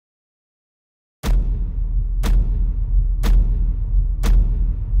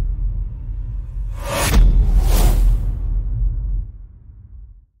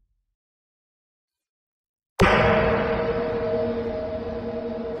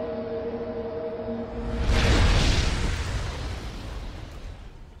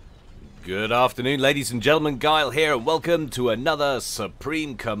Good afternoon, ladies and gentlemen. Guile here, and welcome to another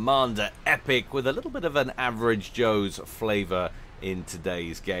Supreme Commander epic with a little bit of an average Joe's flavour in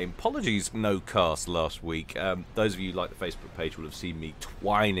today's game. Apologies, no cast last week. Those of you who like the Facebook page will have seen me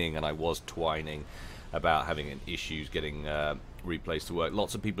twining, and I was twining about having issues getting replays to work.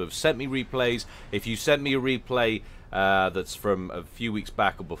 Lots of people have sent me replays. If you sent me a replay that's from a few weeks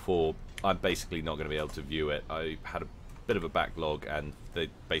back or before, I'm basically not going to be able to view it. I had a bit of a backlog, and they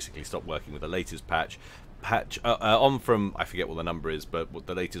basically stopped working with the latest patch on from, I forget what the number is, but with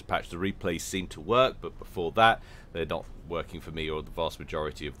the latest patch the replays seem to work, but before that they're not working for me, or the vast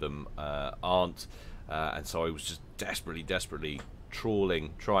majority of them aren't, and so I was just desperately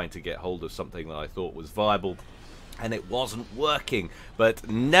trawling, trying to get hold of something that I thought was viable, and it wasn't working. But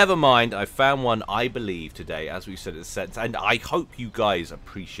never mind, I found one, I believe, today, as we said at Seton, and I hope you guys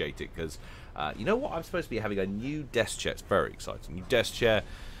appreciate it, because you know what, I'm supposed to be having a new desk chair. It's very exciting. New desk chair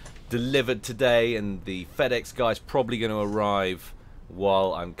delivered today, and the FedEx guy's probably going to arrive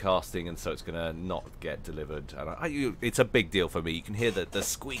while I'm casting, and so it's going to not get delivered. And it's a big deal for me. You can hear the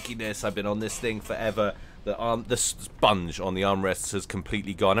squeakiness. I've been on this thing forever. The sponge on the armrests has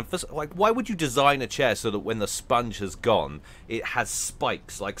completely gone. And why would you design a chair so that when the sponge has gone, it has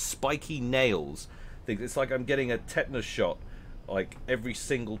spikes, like spiky nails? It's like I'm getting a tetanus shot like every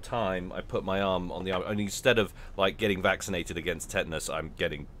single time I put my arm on the arm, and instead of like getting vaccinated against tetanus, I'm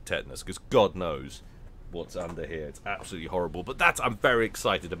getting tetanus, because God knows what's under here. It's absolutely horrible. But I'm very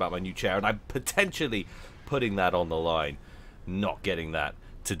excited about my new chair, and I'm potentially putting that on the line, not getting that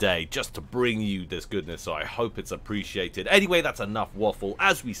today, just to bring you this goodness, so I hope it's appreciated. Anyway, that's enough waffle.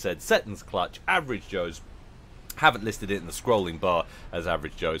 As we said, Seton's clutch, average Joe's. Haven't listed it in the scrolling bar as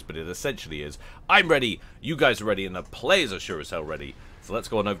average Joe's, but it essentially is. I'm ready, you guys are ready, and the players are sure as hell ready. So let's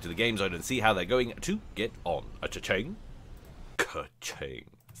go on over to the game zone and see how they're going to get on. A cha-ching. Ka-ching.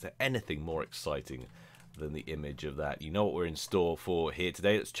 Is there anything more exciting than the image of that? You know what we're in store for here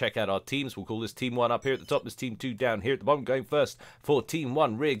today. Let's check out our teams. We'll call this Team 1 up here at the top. This Team 2 down here at the bottom. Going first for Team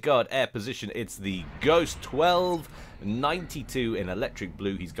 1, rear guard air position. It's the Ghost 1292 in electric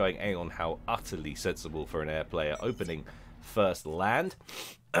blue. He's going Aeon. How utterly sensible for an air player. Opening first land.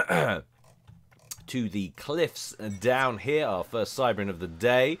 To the cliffs down here. Our first Cybran of the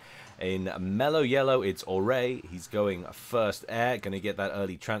day. In mellow yellow, it's Oray. He's going first air. Going to get that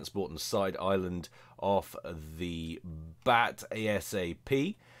early transport and side island off the bat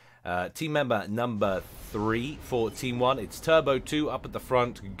ASAP. Team member number 3 for Team 1. It's Turbo 2 up at the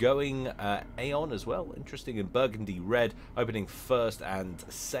front, going Aeon as well. Interesting, in burgundy red, opening first and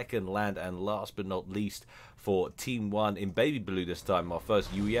second land. And last but not least for Team 1 in baby blue this time, our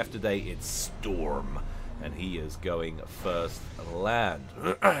first UEF today, it's Storm, and he is going first land.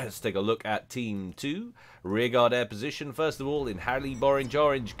 Let's take a look at Team 2. Rearguard air position, first of all, in Harley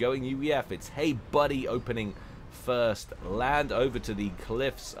Orange, going UEF. It's Hey Buddy opening first land. Over to the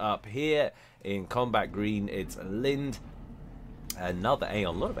cliffs up here in combat green, it's Lind. Another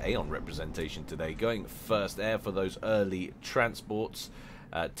Aeon, a lot of Aeon representation today, going first air for those early transports.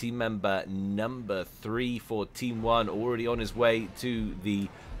 Team member number 3 for Team 1, already on his way to the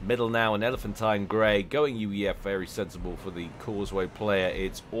middle now, an Elephantine Grey, going UEF, very sensible for the Causeway player.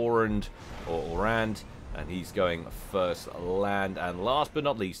 It's Orand, and he's going first land. And last but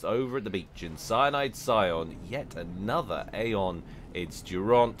not least, over at the beach in Cyanide Scion, yet another Aeon. It's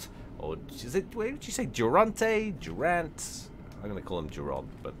Durant, or is it, where would you say, Durante? Durant? I'm going to call him Durant,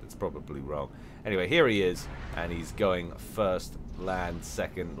 but it's probably wrong. Anyway, here he is, and he's going first land,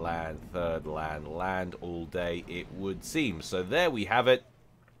 second land, third land, land all day, it would seem. So there we have it.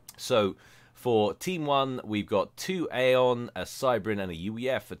 So for Team 1, we've got 2 Aeon, a Cybran, and a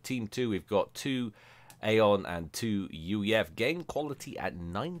UEF. For Team 2, we've got 2 Aeon and 2 UEF. Game quality at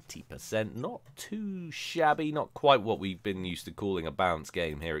 90%. Not too shabby. Not quite what we've been used to calling a balanced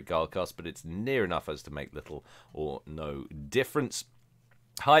game here at Guilecast, but it's near enough as to make little or no difference.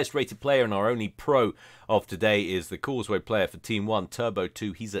 Highest rated player and our only pro of today is the Causeway player for Team 1, Turbo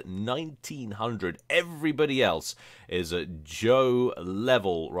 2. He's at 1900. Everybody else is at Joe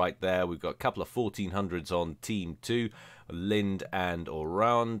level right there. We've got a couple of 1400s on Team 2, Lind and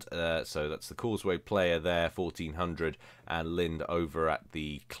Orand. So that's the Causeway player there, 1400, and Lind over at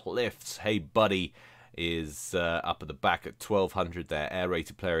the cliffs. Hey Buddy is up at the back at 1200. Their air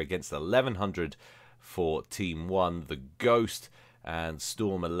rated player against 1100 for Team 1, the Ghost, and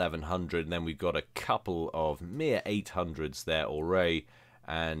Storm 1100. And then we've got a couple of mere 800s there, Oray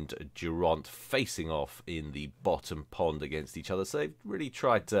and Durant, facing off in the bottom pond against each other. So they've really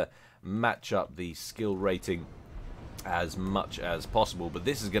tried to match up the skill rating as much as possible, but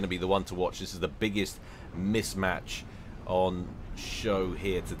this is going to be the one to watch. This is the biggest mismatch on show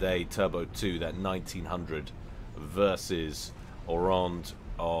here today. Turbo 2, that 1900 versus Orond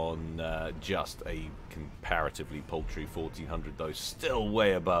on just a comparatively paltry 1400, though still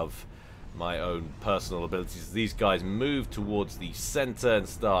way above my own personal abilities. These guys move towards the center and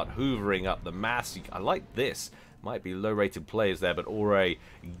start hoovering up the mass. I like this. Might be low-rated players there, but Ore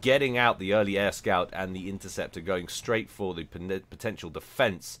getting out the early air scout and the interceptor, going straight for the potential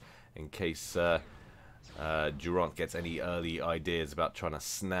defense in case Durant gets any early ideas about trying to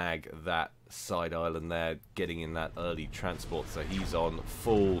snag that side island there, getting in that early transport. So he's on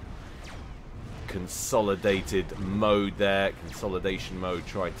full consolidated mode there, consolidation mode,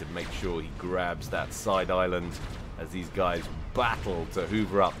 trying to make sure he grabs that side island as these guys battle to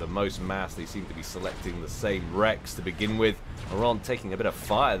hoover up the most mass. They seem to be selecting the same wrecks to begin with. Orond taking a bit of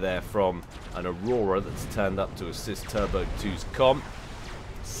fire there from an Aurora that's turned up to assist Turbo 2's comm.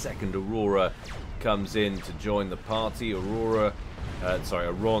 Second Aurora comes in to join the party. Orond has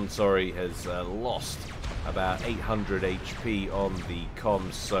lost about 800 HP on the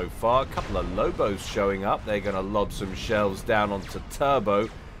comms so far. A couple of Lobos showing up. They're going to lob some shells down onto Turbo,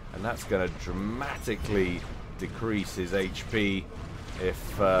 and that's going to dramatically decrease his HP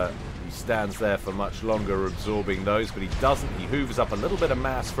if he stands there for much longer absorbing those, but he doesn't. He hoovers up a little bit of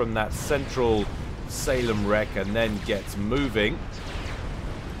mass from that central Salem wreck and then gets moving.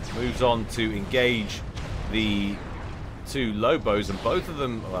 Moves on to engage the two Lobos, and both of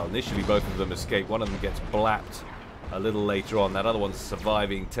them, well, initially both of them escape. One of them gets blapped a little later on. That other one's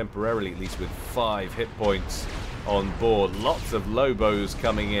surviving temporarily, at least with 5 hit points on board. Lots of Lobos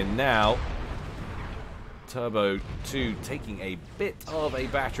coming in now. Turbo 2 taking a bit of a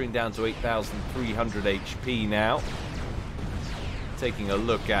battering, down to 8,300 HP now. Taking a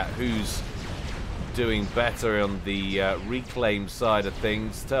look at who's doing better on the reclaim side of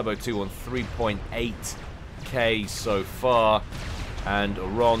things. Turbo 2 on 3.8k so far, and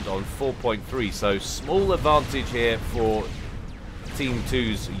Orond on 4.3. So small advantage here for Team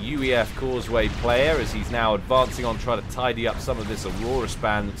 2's UEF Causeway player, as he's now advancing on, trying to tidy up some of this Aurora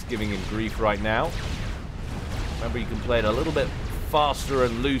span that's giving him grief right now. Remember, you can play it a little bit faster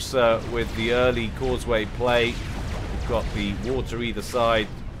and looser with the early Causeway play. You've got the water either side,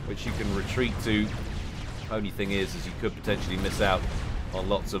 which you can retreat to. Only thing is you could potentially miss out on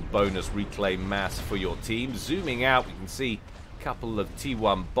lots of bonus reclaim mass for your team. Zooming out, we can see a couple of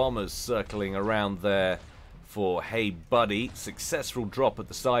T1 bombers circling around there for Hey Buddy. Successful drop at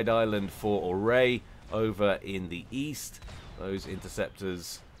the side island for Ore over in the east. Those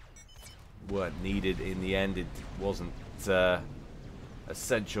interceptors weren't needed in the end. It wasn't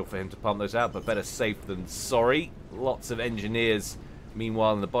essential for him to pump those out, but better safe than sorry. Lots of engineers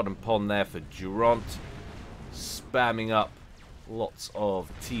meanwhile in the bottom pond there for Durant, spamming up lots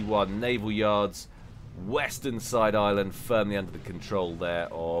of T1 naval yards. Western side island firmly under the control there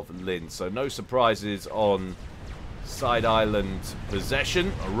of Lin. So no surprises on side island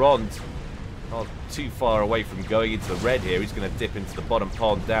possession. Orond not too far away from going into the red here. He's going to dip into the bottom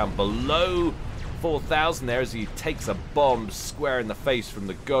pond down below 4,000 there as he takes a bomb square in the face from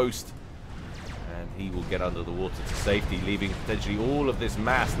the Ghost. And he will get under the water to safety, leaving potentially all of this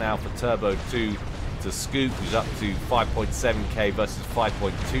mass now for Turbo 2 to scoop, who's up to 5.7k versus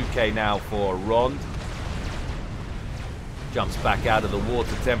 5.2k now for Orond. Jumps back out of the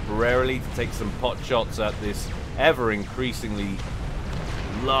water temporarily to take some pot shots at this ever-increasingly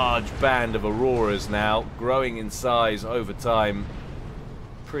large band of Auroras now, growing in size over time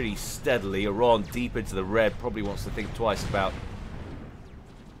pretty steadily. Orond deep into the red, probably wants to think twice about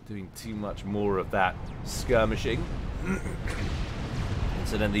doing too much more of that skirmishing.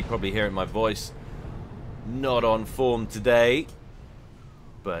 Incidentally, probably hearing my voice, not on form today,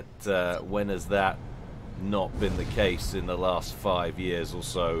 but when has that not been the case in the last 5 years or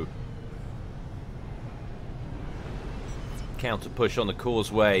so? Counter push on the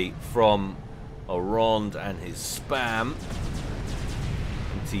causeway from Orond and his spam.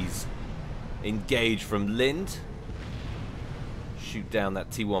 And he's engaged from Lind. Shoot down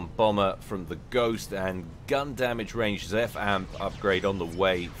that T1 bomber from the Ghost, and gun damage range Zeph amp upgrade on the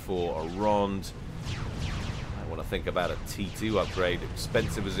way for Orond. I want to think about a T2 upgrade,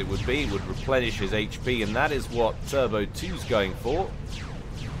 expensive as it would be. It would replenish his HP, and that is what Turbo 2's going for.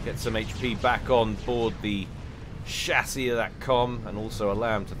 Get some HP back on board the chassis of that comm, and also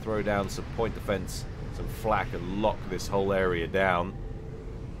allow him to throw down some point defense, some flak, and lock this whole area down.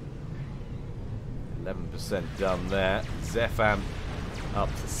 11% done there. Zepham up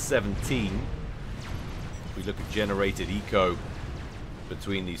to 17. If we look at generated eco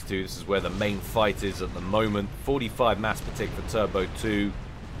between these two, this is where the main fight is at the moment. 45 mass per tick for Turbo 2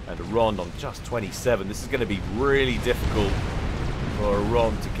 and Orond on just 27. This is going to be really difficult for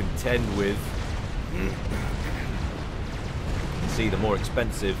Ron to contend with. See the more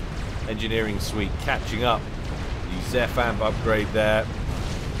expensive engineering suite catching up. The Zephamp upgrade there.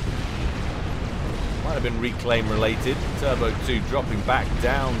 Might have been reclaim related. Turbo 2 dropping back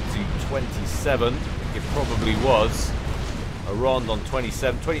down to 27. It probably was. A Rond on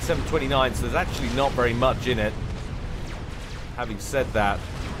 27, 29, so there's actually not very much in it. Having said that,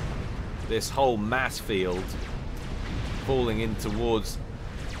 this whole mass field falling in towards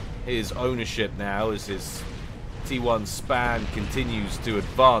his ownership now as his T1 span continues to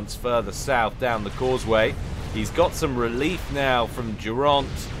advance further south down the causeway. He's got some relief now from Durant,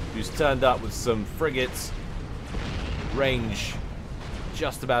 who's turned up with some frigates. Range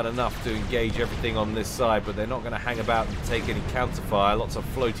just about enough to engage everything on this side, but they're not going to hang about and take any counterfire. Lots of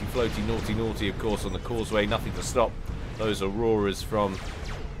floaty, naughty, of course, on the causeway. Nothing to stop those Auroras from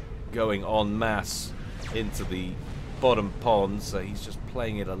going en masse into the bottom pond, so he's just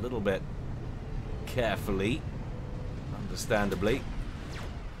playing it a little bit carefully, understandably.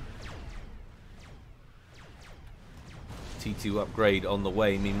 T2 upgrade on the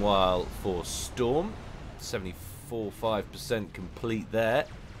way, meanwhile, for Storm. 74.5% complete there.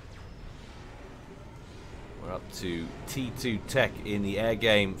 We're up to T2 tech in the air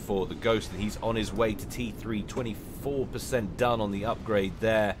game for the Ghost, and he's on his way to T3. 24% done on the upgrade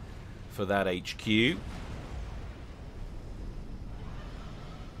there for that HQ.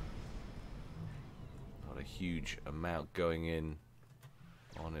 Not a huge amount going in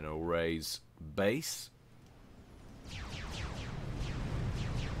on an Array's base.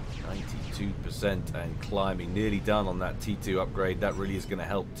 92% and climbing, nearly done on that T2 upgrade. That really is going to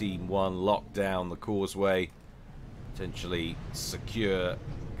help Team 1 lock down the causeway, potentially secure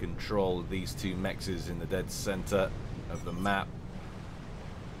control of these two mexes in the dead center of the map.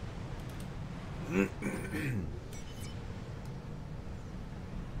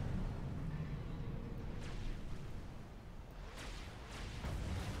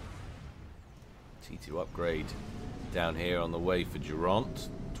 T2 upgrade down here on the way for Durant.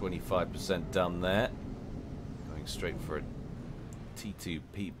 25% done there. Going straight for a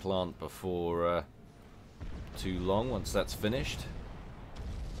T2P plant before too long once that's finished.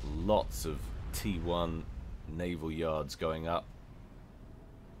 Lots of T1 naval yards going up.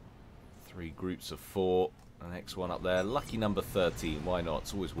 3 groups of 4. The next one up there. Lucky number 13. Why not?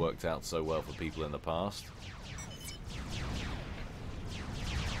 It's always worked out so well for people in the past.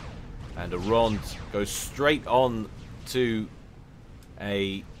 And a Rond goes straight on to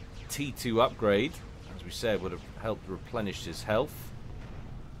a T2 upgrade. As we said, would have helped replenish his health.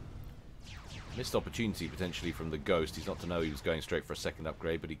 Missed opportunity potentially from the Ghost. He's not to know he was going straight for a second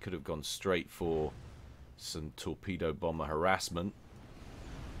upgrade, but he could have gone straight for some torpedo bomber harassment.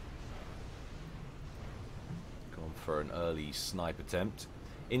 Gone for an early snipe attempt.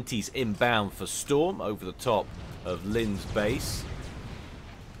 Inti's inbound for Storm over the top of Lin's base.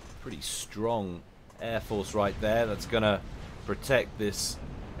 Pretty strong Air Force right there. That's going to protect this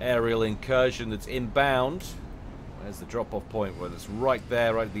aerial incursion that's inbound. There's the drop-off point where it's right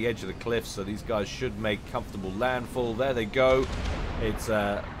there, right at the edge of the cliff, so these guys should make comfortable landfall. There they go. It's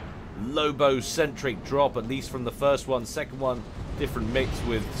a Lobo-centric drop, at least from the first one. Second one, different mix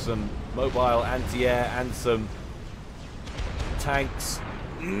with some mobile anti-air and some tanks.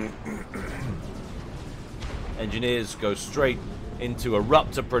 Engineers go straight into a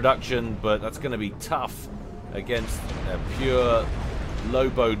Ruptor production, but that's going to be tough against a pure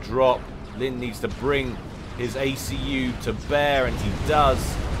Lobo drop. Lin needs to bring his ACU to bear, and he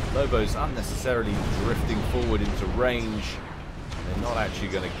does. Lobo's unnecessarily drifting forward into range. They're not actually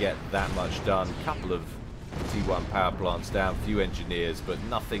going to get that much done. Couple of T1 power plants down, few engineers, but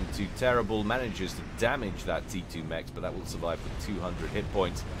nothing too terrible. Manages to damage that T2 mech, but that will survive for 200 hit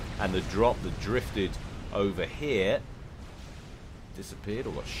points. And the drop that drifted over here disappeared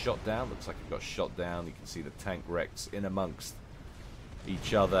or got shot down. Looks like it got shot down. You can see the tank wrecks in amongst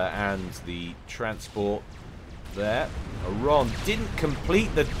each other and the transport there. Aron didn't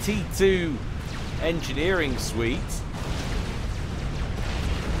complete the T2 engineering suite.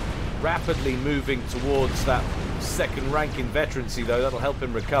 Rapidly moving towards that second rank in veterancy, though. That'll help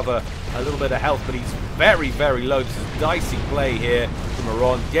him recover a little bit of health, but he's very, very low. This is dicey play here from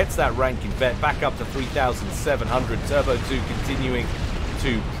Aron. Gets that rank in vet back up to 3,700. Turbo 2 continuing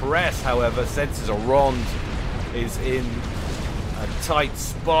to press, however, senses Aron is in a tight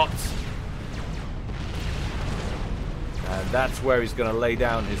spot. And that's where he's going to lay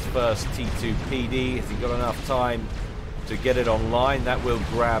down his first T2 PD. Has he got enough time to get it online? That will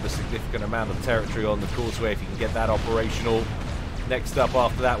grab a significant amount of territory on the causeway if he can get that operational. Next up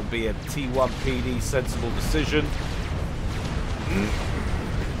after that will be a T1 PD, sensible decision.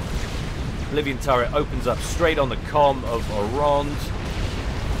 Oblivion turret opens up straight on the comm of Orond.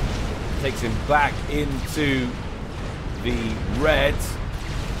 Takes him back into the red.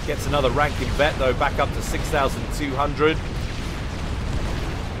 Gets another ranking vet though, back up to 6,200.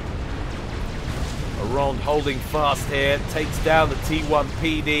 Orond holding fast here, takes down the T1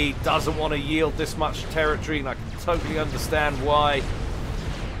 PD, doesn't want to yield this much territory, and I can totally understand why.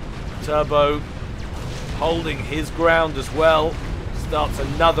 Turbo holding his ground as well. Starts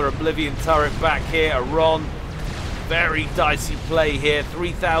another Oblivion turret back here. Orond, very dicey play here.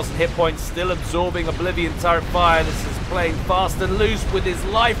 3,000 hit points, still absorbing Oblivion turret fire. This is playing fast and loose with his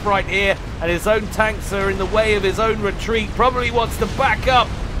life right here, and his own tanks are in the way of his own retreat. Probably wants to back up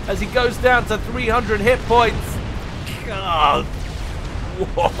as he goes down to 300 hit points. God.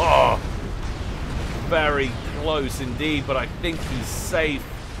 Whoa. Very close indeed, but I think he's safe.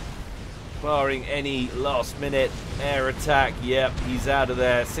 Barring any last-minute air attack. Yep, he's out of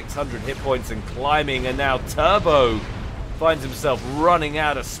there. 600 hit points and climbing, and now Turbo finds himself running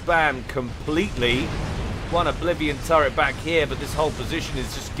out of spam completely. One Oblivion turret back here, but this whole position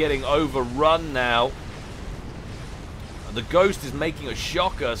is just getting overrun now. The Ghost is making a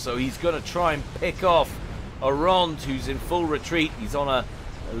shocker, so he's going to try and pick off Orond, who's in full retreat. He's on a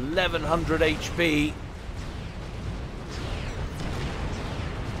 1100 HP.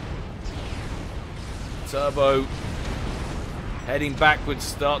 Turbo heading backwards,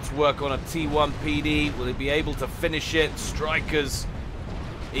 starts work on a T1 PD. Will he be able to finish it? Strikers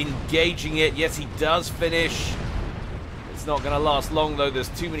engaging it. Yes, he does finish. It's not going to last long, though. There's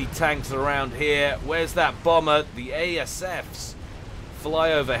too many tanks around here. Where's that bomber? The ASFs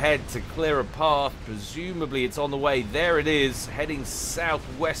fly overhead to clear a path. Presumably it's on the way. There it is, heading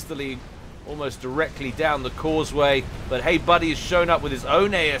southwesterly, almost directly down the causeway. But Hey Buddy has shown up with his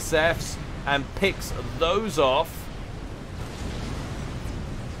own ASFs and picks those off.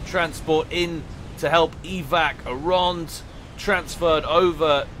 Transport in to help evac Orond, transferred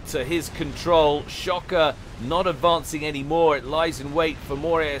over to his control. Shocker not advancing anymore. It lies in wait for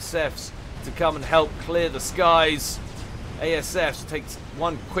more ASFs to come and help clear the skies. ASFs takes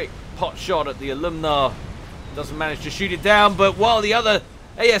one quick pot shot at the Alumnar. Doesn't manage to shoot it down, but while the other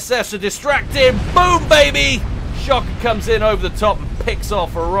ASFs are distracted, boom baby! Shocker comes in over the top and picks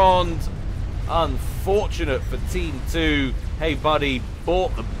off Orond. Unfortunate for Team 2. Hey Buddy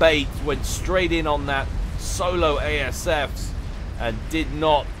bought the bait, went straight in on that solo ASFs and did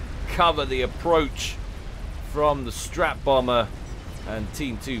not cover the approach from the strap bomber, and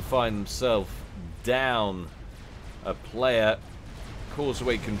Team 2 find themselves down a player.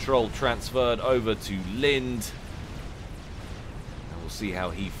 Causeway control transferred over to Lind, and we'll see how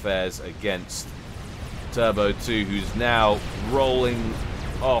he fares against Turbo 2, who's now rolling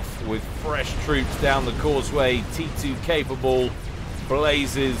off with fresh troops down the causeway. T2 capable,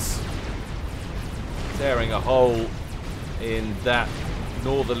 blazes, tearing a hole in that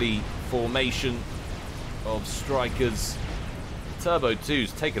northerly formation of strikers. Turbo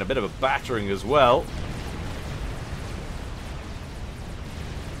 2's taken a bit of a battering as well.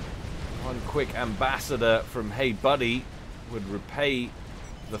 One quick ambassador from Hey Buddy would repay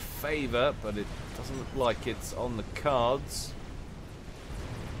the favor, but it doesn't look like it's on the cards.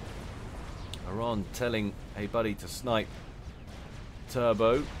 Orond telling Hey Buddy to snipe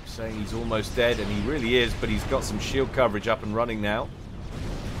Turbo, saying he's almost dead, and he really is, but he's got some shield coverage up and running now.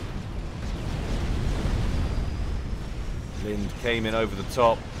 Lind came in over the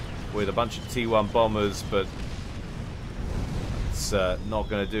top with a bunch of T1 bombers, but it's not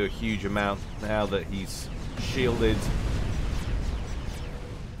going to do a huge amount now that he's shielded.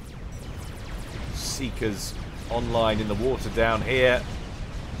 Seekers online in the water down here,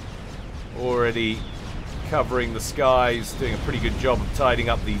 already covering the skies, doing a pretty good job of tidying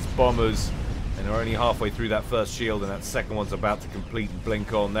up these bombers, and they're only halfway through that first shield, and that second one's about to complete and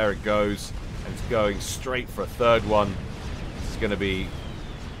blink on. There it goes, and it's going straight for a third one. This is going to be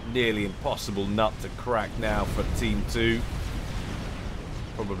nearly impossible nut to crack now for Team 2.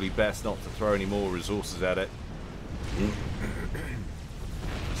 Probably best not to throw any more resources at it.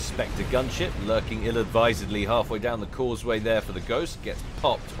 Spectre gunship lurking ill-advisedly halfway down the causeway there for the Ghost. Gets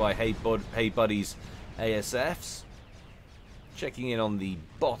popped by Hey Buddy's ASFs. Checking in on the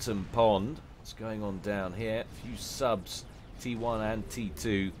bottom pond. What's going on down here? A few subs, T1 and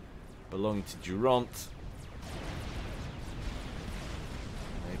T2, belonging to Durant.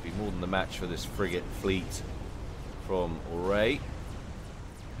 Maybe more than the match for this frigate fleet from Auray.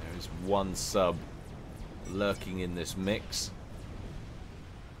 There is one sub lurking in this mix.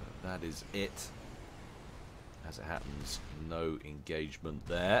 That is it. As it happens, no engagement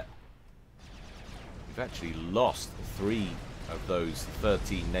there. We've actually lost 3 of those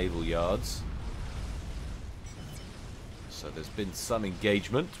 13 naval yards. So there's been some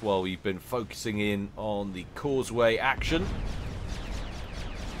engagement while we've been focusing in on the causeway action.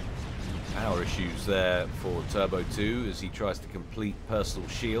 Power issues there for Turbo 2 as he tries to complete personal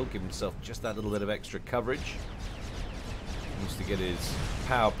shield, give himself just that little bit of extra coverage. Needs to get his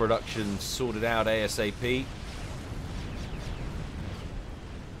power production sorted out ASAP.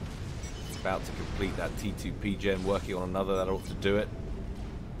 About to complete that T2 P-Gen, working on another, that ought to do it.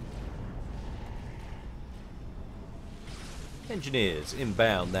 Engineers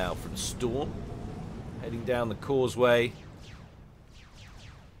inbound now from Storm, heading down the causeway.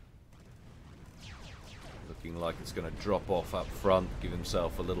 Looking like it's going to drop off up front, give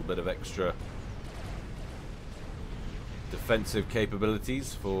himself a little bit of extra defensive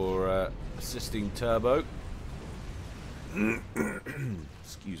capabilities for assisting Turbo.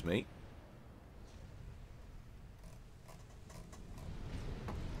 Excuse me.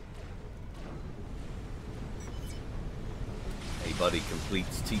 Hey Buddy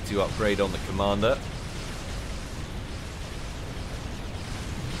completes T2 upgrade on the commander.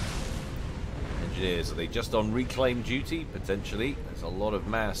 Engineers, are they just on reclaim duty? Potentially. There's a lot of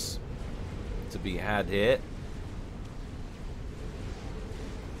mass to be had here.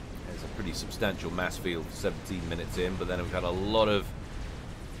 There's a pretty substantial mass field 17 minutes in, but then we've had a lot of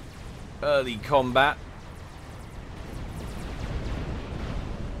early combat.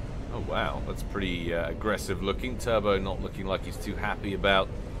 Oh wow, that's pretty aggressive looking. Turbo not looking like he's too happy about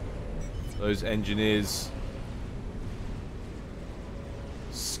those engineers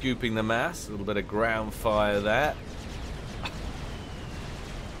scooping the mass. A little bit of ground fire there.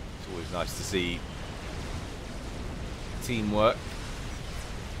 It's always nice to see teamwork.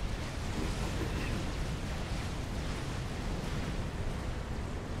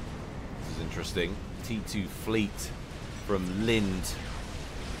 This is interesting. T2 fleet from Lind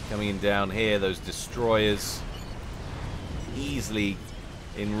coming in down here. Those destroyers easily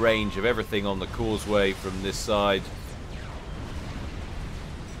in range of everything on the causeway from this side.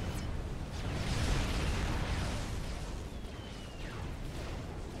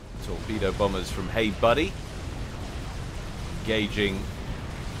 Torpedo bombers from Hey Buddy engaging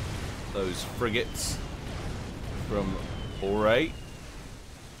those frigates from Auray.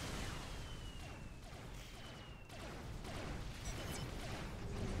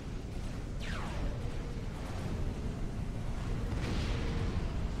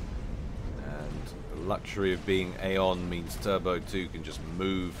 Luxury of being Aeon means Turbo 2 can just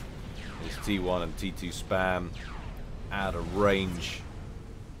move his T1 and T2 spam out of range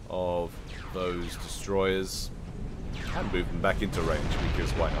of those destroyers and move them back into range, because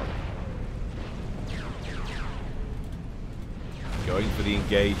why not? Going for the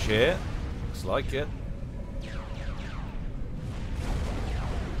engage here. Looks like it.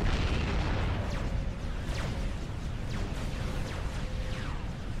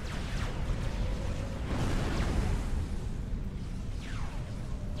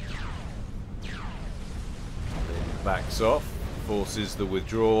 Backs off, forces the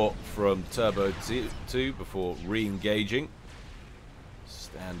withdraw from Turbo 2 before re-engaging.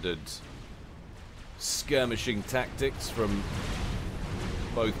 Standard skirmishing tactics from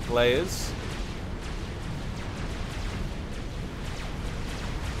both players.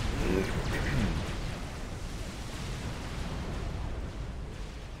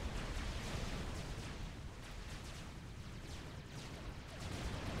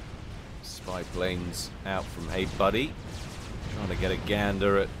 Spy planes out from Hey Buddy, trying to get a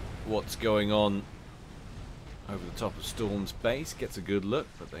gander at what's going on over the top of Storm's base. Gets a good look,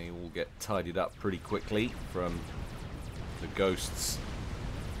 but they all get tidied up pretty quickly from the Ghost's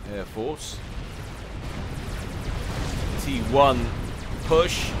Air Force. T1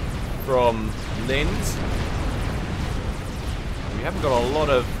 push from Lind. We haven't got a lot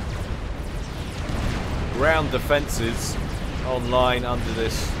of ground defenses online under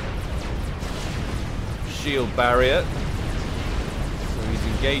this shield barrier. So he's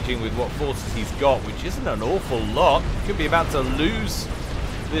engaging with what forces he's got, which isn't an awful lot. Could be about to lose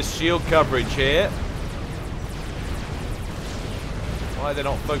this shield coverage here. Why they're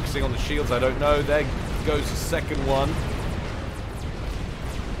not focusing on the shields, I don't know. There goes the second one.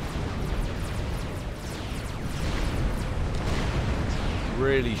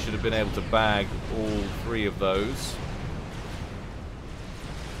 Really should have been able to bag all three of those.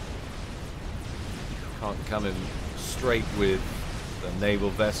 Can't come in straight with the naval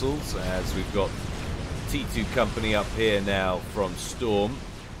vessels, as we've got T2 company up here now from Storm.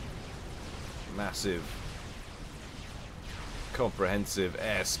 Massive, comprehensive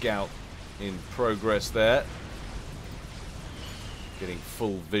air scout in progress there. Getting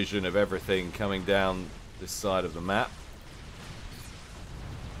full vision of everything coming down this side of the map.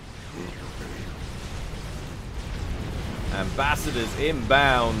 Ambassadors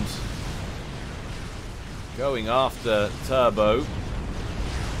inbound, going after Turbo.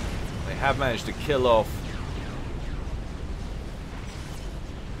 They have managed to kill off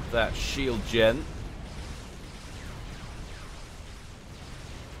that shield gen.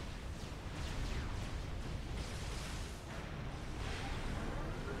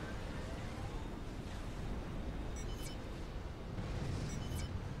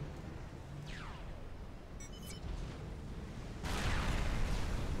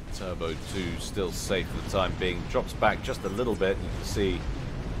 Turbo 2 still safe for the time being. Drops back just a little bit. You can see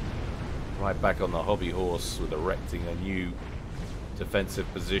right back on the hobby horse with erecting a new defensive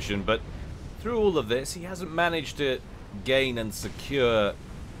position. But through all of this, he hasn't managed to gain and secure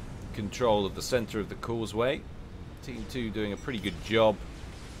control of the center of the causeway. Team 2 doing a pretty good job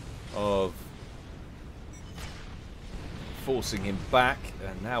of forcing him back.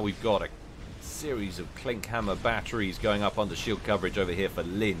 And now we've got a series of clink hammer batteries going up under shield coverage over here for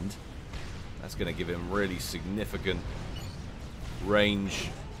Lind. That's going to give him really significant range.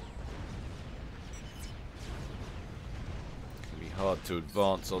 It's going to be hard to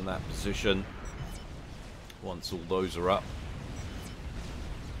advance on that position once all those are up.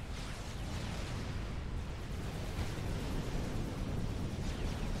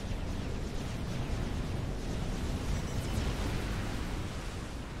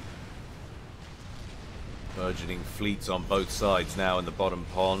 Burgeoning fleets on both sides now in the bottom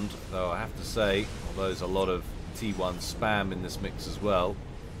pond, though I have to say, although there's a lot of T1 spam in this mix as well,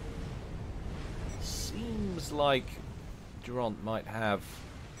 seems like Durant might have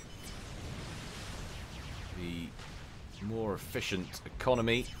the more efficient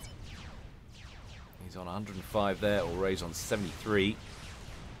economy. He's on 105 there, Oray's on 73.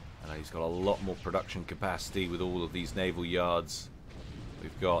 And he's got a lot more production capacity with all of these naval yards.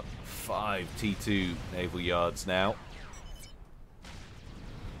 We've got 5 T2 naval yards now.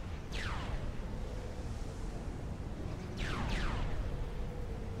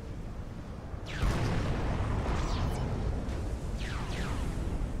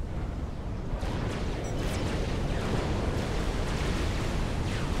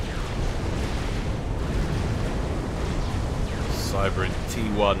 Cyber and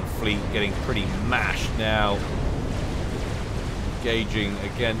T1 fleet getting pretty mashed now. Engaging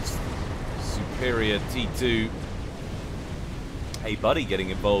against superior T2. Hey Buddy getting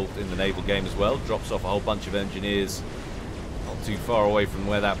involved in the naval game as well. Drops off a whole bunch of engineers not too far away from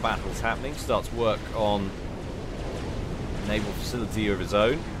where that battle's happening. Starts work on a naval facility of his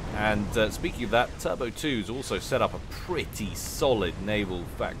own. And speaking of that, Turbo 2's also set up a pretty solid naval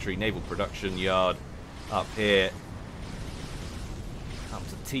factory, naval production yard up here. Up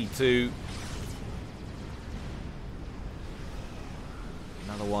to T2.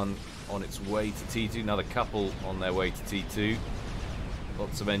 Another one on its way to T2, another couple on their way to T2.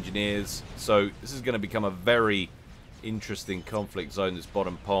 Lots of engineers. So this is going to become a very interesting conflict zone, this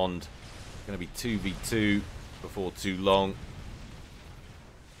bottom pond. It's going to be 2v2 before too long.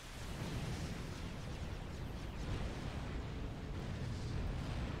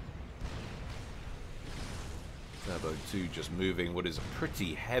 Turbo 2 just moving what is a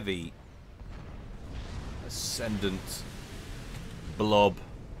pretty heavy ascendant blob,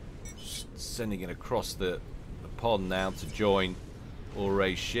 sending it across the pond now to join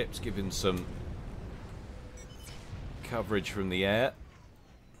Oray's ships, give him some coverage from the air.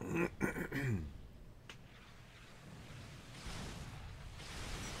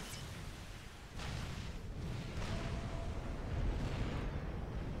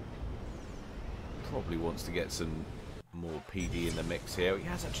 Probably wants to get some more PD in the mix here. He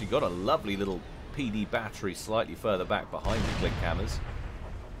has actually got a lovely little PD battery slightly further back behind the Clink Hammers.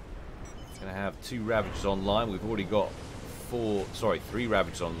 Going to have 2 Ravagers online. We've already got 3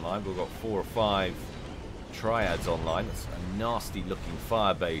 Ravagers online. We've got 4 or 5 Triads online. That's a nasty looking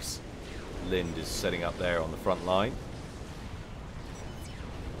fire base Lind is setting up there on the front line.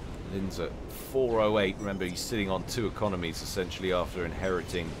 Lind's at 408. Remember, he's sitting on 2 economies essentially after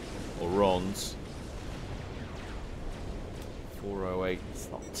inheriting Orons. 408, it's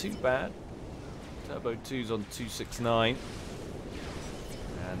not too bad. Turbo 2's on 269.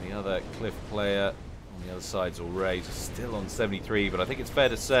 And the other Cliff player on the other side's Oray, still on 73. But I think it's fair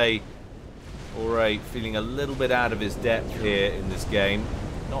to say Oray feeling a little bit out of his depth here in this game.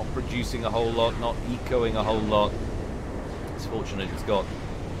 Not producing a whole lot, not ecoing a whole lot. It's fortunate he's got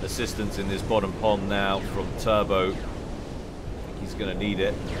assistance in this bottom pond now from Turbo. I think he's going to need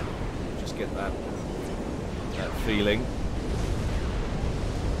it. Just get that feeling.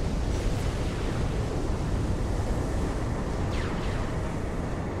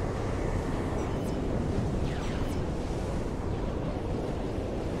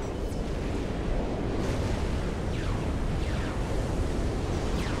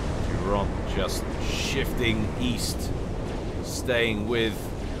 just shifting east, staying with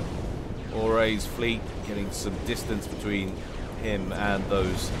Aure's fleet, getting some distance between him and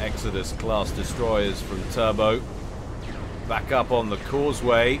those Exodus-class destroyers from Turbo. Back up on the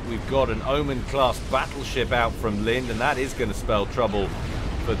causeway, we've got an Omen-class battleship out from Lind, and that is going to spell trouble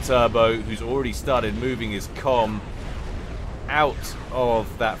for Turbo, who's already started moving his comm out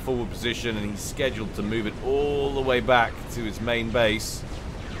of that forward position, and he's scheduled to move it all the way back to his main base.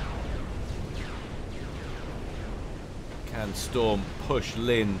 Can Storm push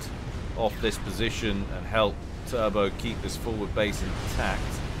Lind off this position and help Turbo keep this forward base intact?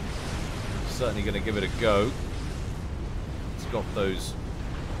 Certainly going to give it a go. He's got those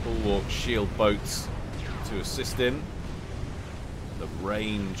bulwark shield boats to assist him. The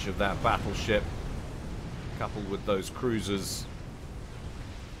range of that battleship, coupled with those cruisers,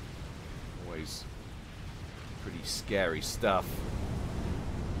 always pretty scary stuff.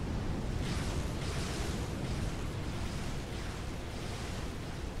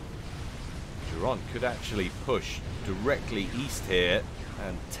 Durant could actually push directly east here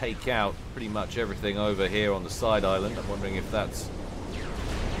and take out pretty much everything over here on the side island. I'm wondering if that's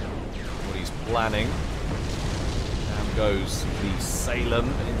what he's planning. Down goes the Salem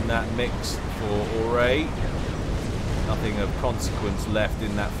in that mix for Aure. Nothing of consequence left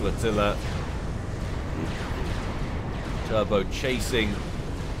in that flotilla. Turbo chasing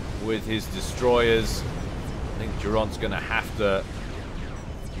with his destroyers. I think Durant's going to have to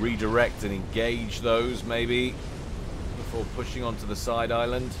redirect and engage those maybe before pushing onto the side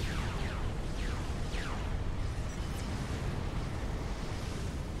island.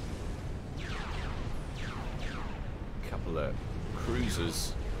 A couple of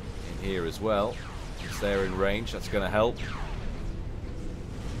cruisers in here as well. If they're in range, that's going to help.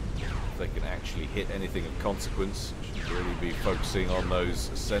 If they can actually hit anything of consequence, should really be focusing on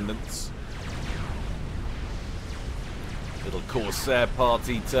those ascendants. Little Corsair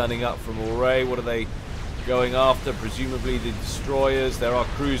party turning up from Aure. What are they going after? Presumably the destroyers. There are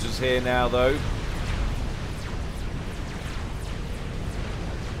cruisers here now, though. Is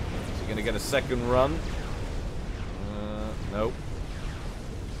he going to get a second run? Nope.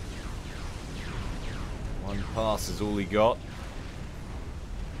 One pass is all he got.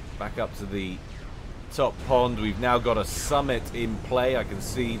 Back up to the top pond. We've now got a summit in play. I can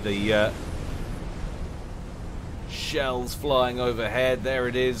see the shells flying overhead. There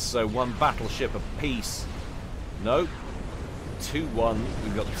it is. So one battleship apiece. Nope. 2-1.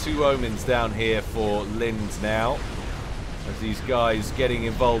 We've got two Omens down here for Lind now, as these guys getting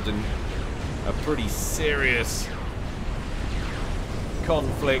involved in a pretty serious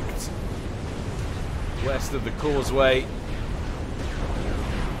conflict west of the causeway.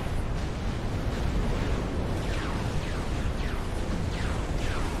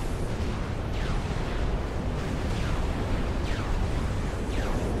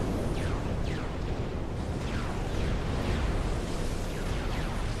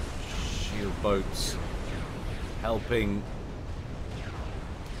 Boats helping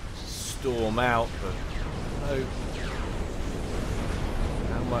Storm out, but no,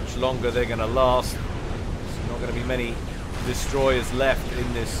 how much longer they're going to last. There's not going to be many destroyers left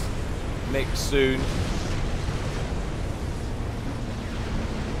in this mix soon.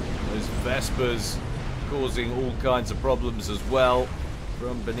 Those Vespers causing all kinds of problems as well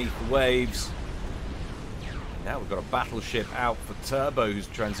from beneath the waves. Now we've got a battleship out for Turbo, who's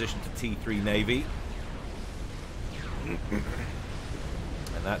transitioned to T3 Navy. And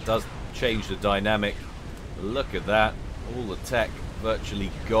that does change the dynamic. Look at that. All the tech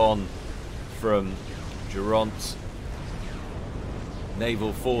virtually gone from Durant.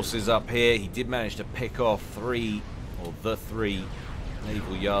 Naval forces up here. He did manage to pick off the three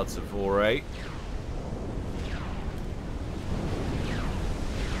naval yards of Aure.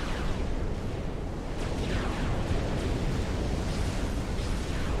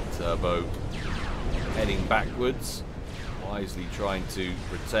 Turbo heading backwards, wisely trying to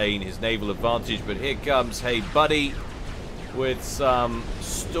retain his naval advantage, but here comes Hey Buddy with some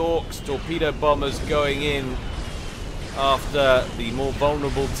Storks, torpedo bombers going in after the more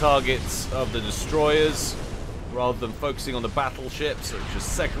vulnerable targets of the destroyers rather than focusing on the battleships, which the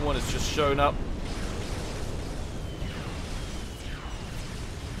second one has just shown up.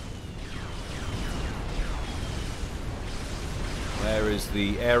 Where is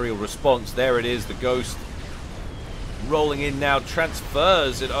the aerial response? There it is, the Ghost rolling in now,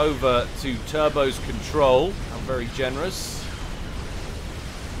 transfers it over to Turbo's control. How very generous.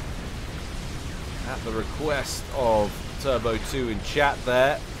 At the request of Turbo 2 in chat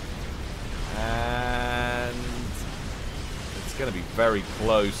there. And it's going to be very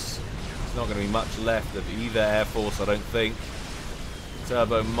close There's not going to be much left of either Air Force, I don't think.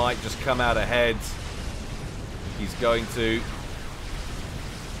 Turbo might just come out ahead. He's going to.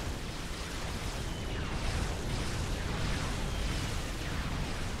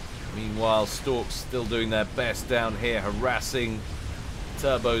 Meanwhile, Stork's still doing their best down here, harassing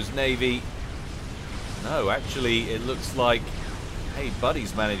Turbo's Navy. No, actually, it looks like Hey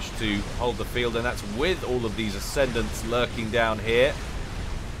Buddy's managed to hold the field, and that's with all of these Ascendants lurking down here.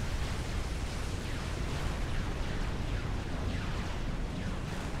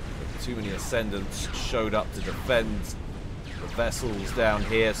 But too many Ascendants showed up to defend the vessels down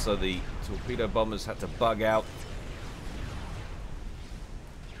here, so the torpedo bombers had to bug out.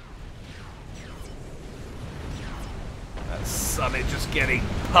 That Summit just getting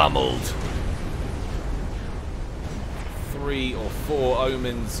pummeled. 3 or 4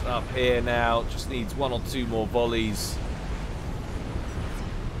 Omens up here now. Just needs 1 or 2 more volleys.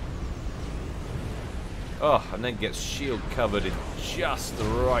 Oh, and then gets shield covered in just the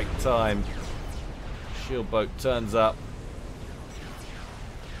right time. Shield boat turns up.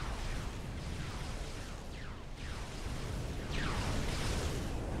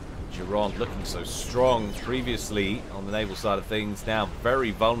 Durant looking so strong previously on the naval side of things, now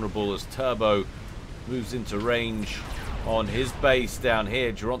very vulnerable as Turbo moves into range on his base down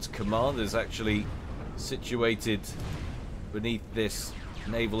here. Durant's command is actually situated beneath this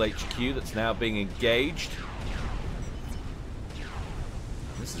naval HQ that's now being engaged.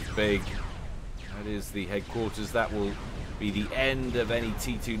 This is big. That is the headquarters. That will be the end of any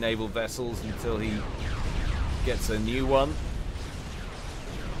T2 naval vessels until he gets a new one.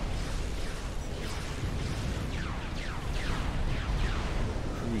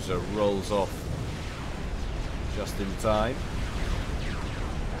 Cruiser rolls off just in time.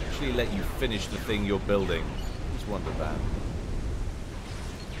 Actually let you finish the thing you're building. Just wondered that.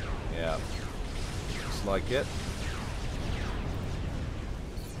 Yeah. Just like it.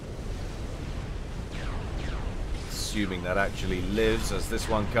 Assuming that actually lives as this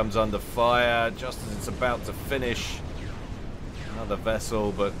one comes under fire just as it's about to finish. Another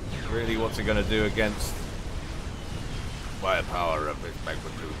vessel, but really what's it going to do against firepower of this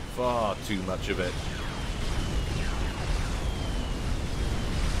magnitude? Far too much of it.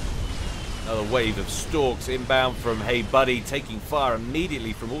 Another wave of Storks inbound from Hey Buddy, taking fire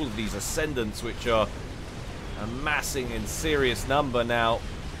immediately from all of these Ascendants, which are amassing in serious number now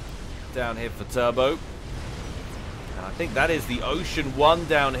down here for Turbo. And I think that is the Ocean 1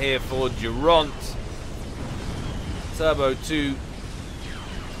 down here for Durant. Turbo 2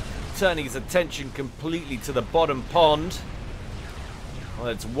 turning his attention completely to the bottom pond. Well,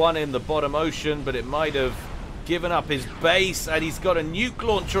 it's one in the bottom ocean, but it might have given up his base, and he's got a nuke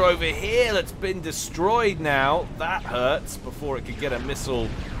launcher over here that's been destroyed now. That hurts before it could get a missile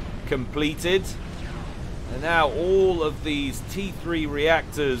completed. And now all of these T3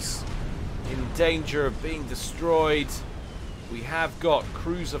 reactors in danger of being destroyed. We have got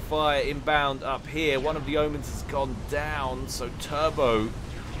cruiser fire inbound up here. One of the Omens has gone down, so Turbo,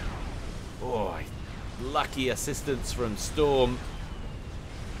 oh, lucky assistance from Storm.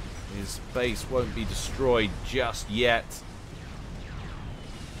 His base won't be destroyed just yet.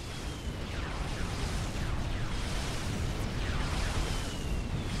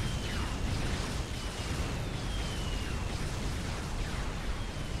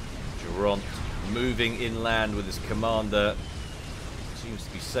 Durant moving inland with his commander. Seems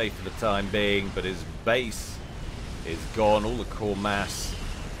to be safe for the time being, but his base is gone, all the core mass.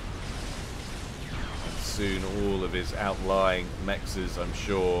 And soon all of his outlying mexes, I'm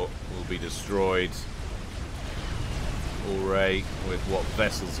sure, will be destroyed. Already, with what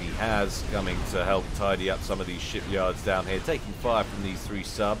vessels he has coming to help tidy up some of these shipyards down here, taking fire from these 3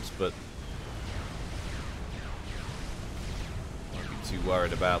 subs, but won't be too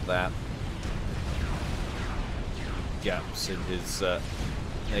worried about that. Gaps in his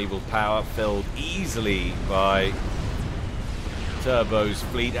naval power filled easily by Turbo's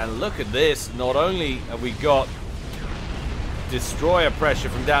fleet. And look at this, not only have we got destroyer pressure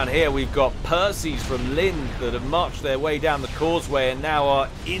from down here, we've got Percy's from Lynn that have marched their way down the causeway and now are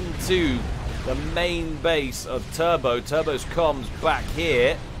into the main base of Turbo. Turbo's comms back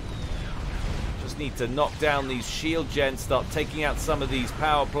here. Just need to knock down these shield gens, start taking out some of these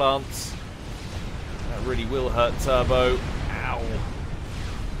power plants. That really will hurt Turbo. Ow.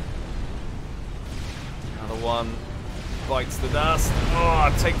 Another one bites the dust.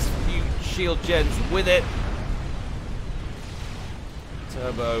 Oh, takes a few shield gens with it.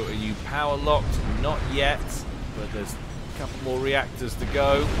 Turbo, are you power locked? Not yet, but there's a couple more reactors to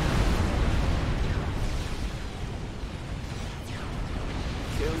go.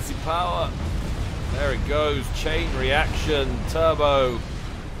 Kill emergency power. There it goes. Chain reaction. Turbo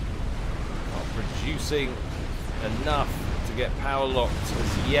not producing enough to get power locked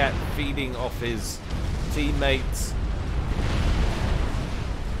as yet, feeding off his teammates.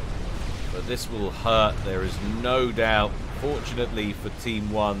 But this will hurt, there is no doubt. Fortunately for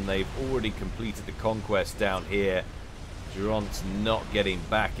Team 1, they've already completed the conquest down here. Durant's not getting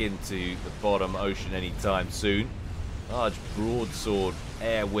back into the bottom ocean anytime soon. Large broadsword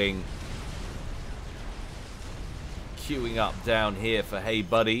air wing queuing up down here for Hey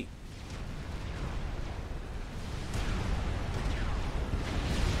Buddy.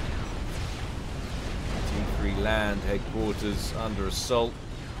 T3 land headquarters under assault.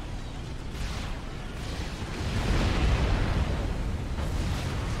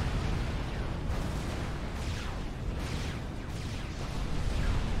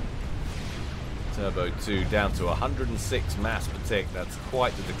 Turbo 2 down to 106 mass per tick. That's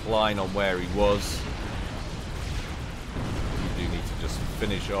quite the decline on where he was. You do need to just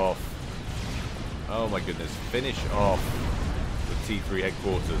finish off. Oh my goodness, finish off the T3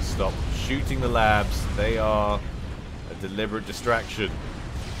 headquarters. Stop shooting the labs. They are a deliberate distraction.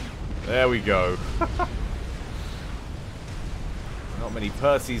 There we go. Not many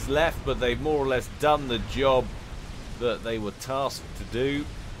Percys left, but they've more or less done the job that they were tasked to do.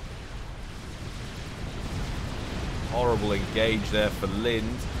 Horrible engage there for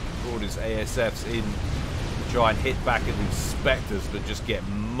Lind. Brought his ASFs in to try and hit back at these Spectres, but just get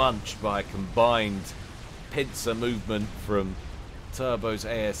munched by a combined pincer movement from Turbo's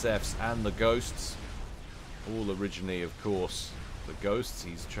ASFs and the Ghosts. All originally, of course, the Ghosts.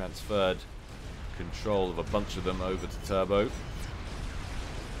 He's transferred control of a bunch of them over to Turbo.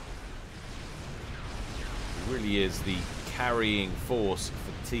 He really is the carrying force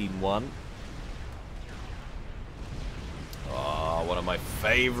for Team 1. Oh, one of my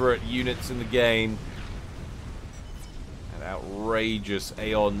favorite units in the game. An outrageous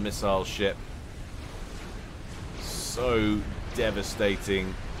Aeon missile ship. So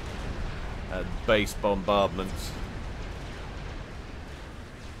devastating at base bombardments.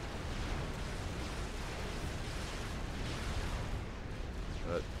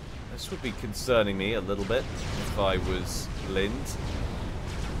 But this would be concerning me a little bit if I was Lind.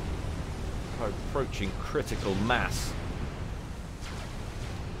 Approaching critical mass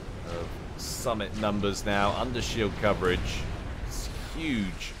of summit numbers now, under shield coverage. It's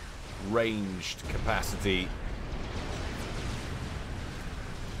huge ranged capacity.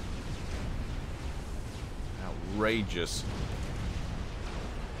 Outrageous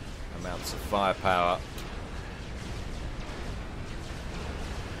amounts of firepower.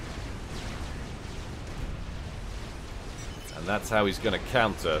 And that's how he's going to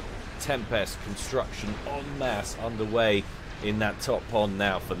counter. Tempest construction en masse underway in that top pond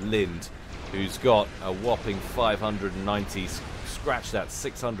now for Lind, who's got a whopping 590, scratch that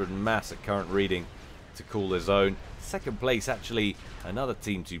 600 mass at current reading to call his own. Second place actually another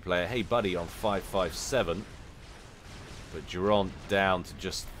Team 2 player, Hey Buddy, on 557, but Durant down to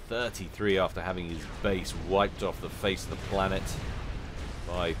just 33 after having his base wiped off the face of the planet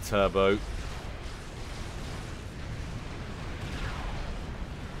by Turbo.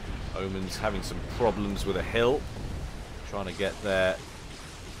 Omen's having some problems with a hill, trying to get their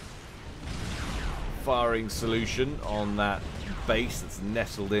firing solution on that base that's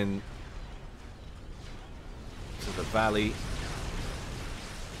nestled in to the valley.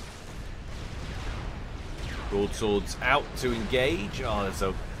 Broadswords out to engage. Oh, there's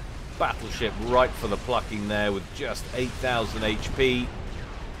a battleship ripe for the plucking there with just 8,000 HP.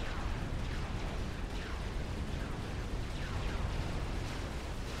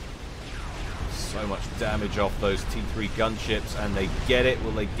 So much damage off those T3 gunships, and they get it.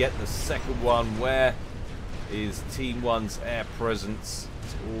 Will they get the second one? Where is Team 1's air presence?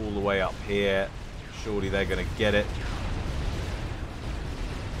 It's all the way up here. Surely they're going to get it.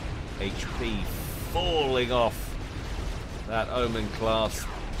 HP falling off that Omen class.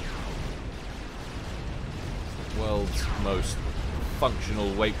 World's most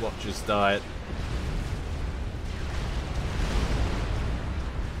functional Weight Watchers diet.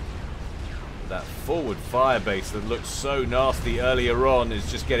 That forward fire base that looked so nasty earlier on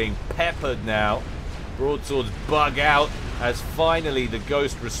is just getting peppered now. Broadswords bug out as finally the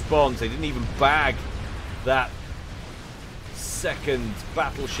Ghost responds. They didn't even bag that second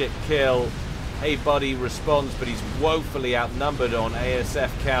battleship kill. Hey Buddy responds, but he's woefully outnumbered on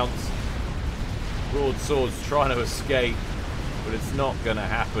ASF counts. Broadswords trying to escape, but it's not going to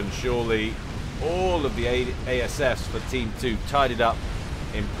happen, surely. All of the ASFs for Team 2 tied it up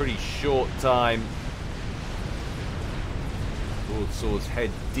in pretty short time. Broadswords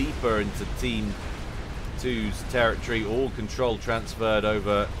head deeper into Team 2's territory. All control transferred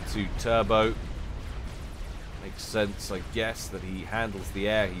over to Turbo. Makes sense, I guess, that he handles the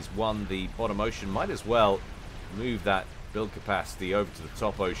air. He's won the bottom ocean. Might as well move that build capacity over to the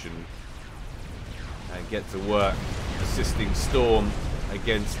top ocean and get to work assisting Storm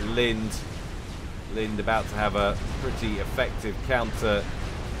against Lind. Lind about to have a pretty effective counter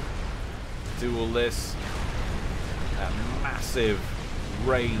to all this. A massive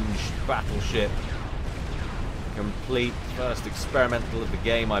ranged battleship. Complete. First experimental of the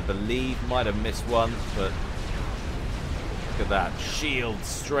game, I believe. Might have missed one, but look at that. Shield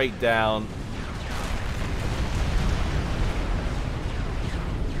straight down.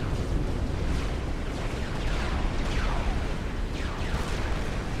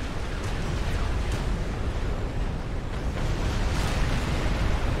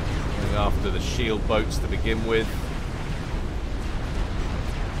 Going after the shield boats to begin with.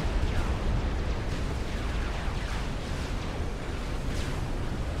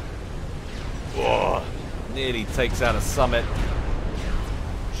 Nearly takes out a summit.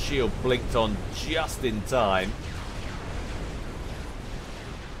 Shield blinked on just in time.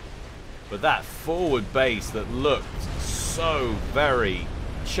 But that forward base that looked so very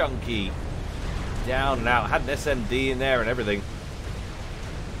chunky, down and out, had an SMD in there and everything,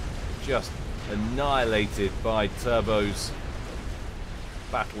 just annihilated by Turbo's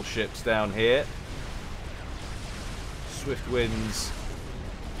battleships down here. Swiftwinds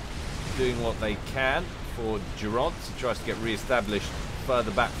doing what they can for Durant. He tries to get re-established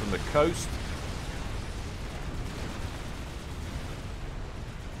further back from the coast.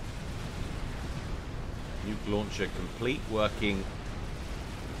 Nuke launcher complete, working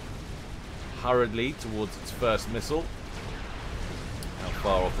hurriedly towards its first missile. How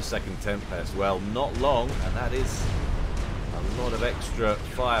far off the second Tempest? Well, not long, and that is a lot of extra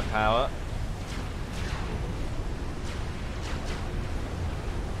firepower.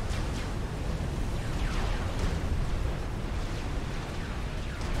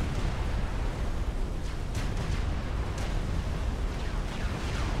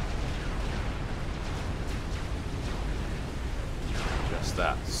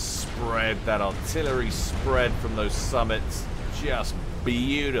 That spread, that artillery spread from those summits, just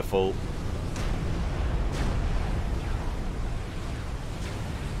beautiful.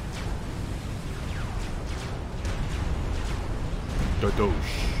 Dodoosh.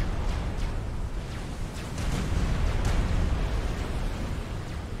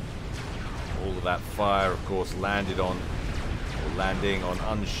 All of that fire, of course, landing on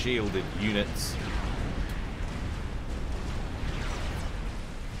unshielded units.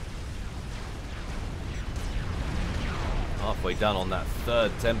 Halfway done on that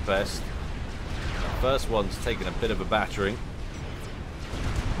third Tempest. The first one's taken a bit of a battering.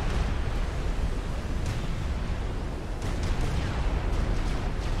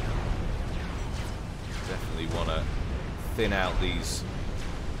 Definitely want to thin out these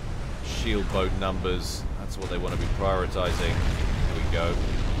shield boat numbers. That's what they want to be prioritizing. Here we go.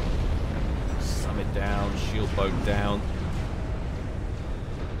 Summit down, shield boat down.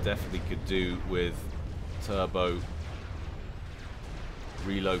 Definitely could do with Turbo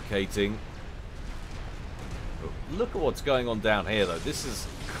relocating. Look at what's going on down here, though. This is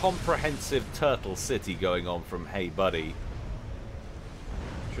comprehensive Turtle City going on from Hey Buddy.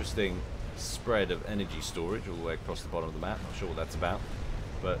 Interesting spread of energy storage all the way across the bottom of the map. Not sure what that's about,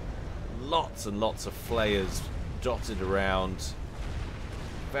 but lots and lots of flayers dotted around.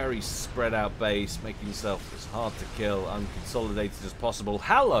 Very spread out base, making yourself as hard to kill, unconsolidated as possible.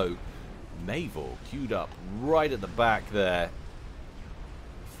 Hallow Mavor queued up right at the back there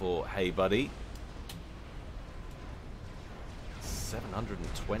for Hey Buddy.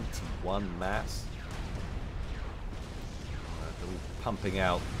 721 mass. They're all pumping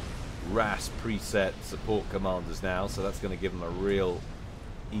out RAS preset support commanders now, so that's going to give them a real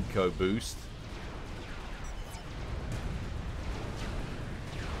eco boost.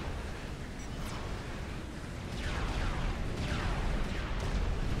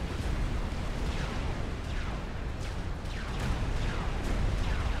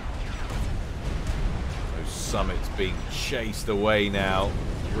 Summits being chased away now.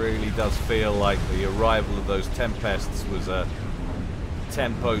 Really does feel like the arrival of those Tempests was a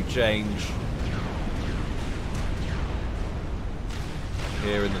tempo change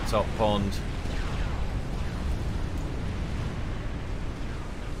here in the top pond.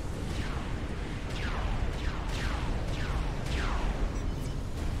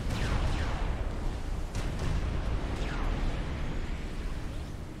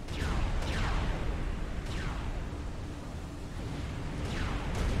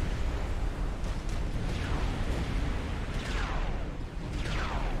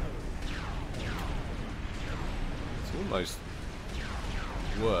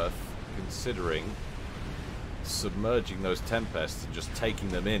 worth considering submerging those Tempests and just taking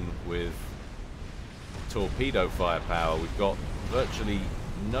them in with torpedo firepower. We've got virtually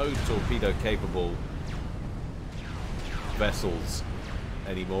no torpedo capable vessels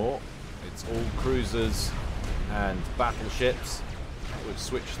anymore. It's all cruisers and battleships, which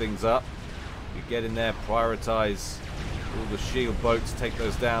switch things up. You get in there, prioritize all the shield boats, take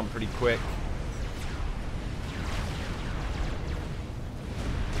those down pretty quick.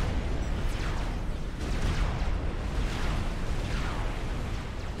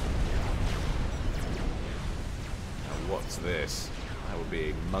 Now what's this? That would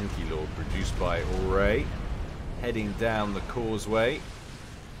be a Monkey Lord produced by Auray, heading down the causeway.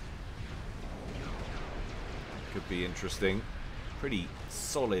 Could be interesting. Pretty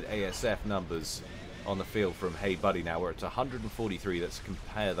solid ASF numbers on the field from Hey Buddy now. We're at 143. Let's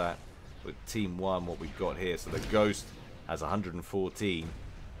compare that with Team 1, what we've got here. So the Ghost has 114.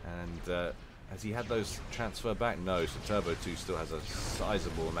 And has he had those transfer back? No. So Turbo 2 still has a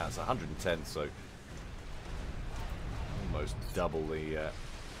sizable amount. It's 110, so almost double the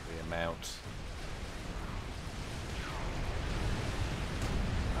amount.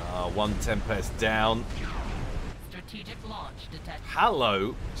 One Tempest down. Strategic launch detected.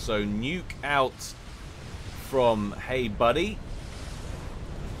 Hello. So nuke out from Hey Buddy.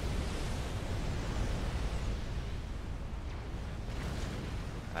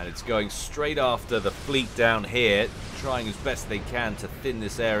 And it's going straight after the fleet down here, trying as best they can to thin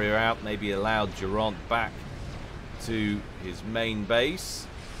this area out, maybe allow Durant back to his main base.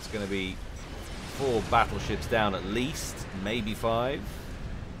 It's going to be 4 battleships down at least, maybe 5.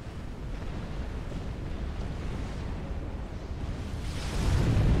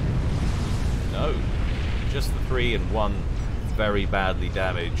 No, just the 3 and 1 very badly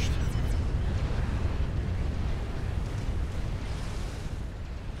damaged.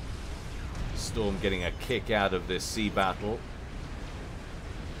 Storm getting a kick out of this sea battle.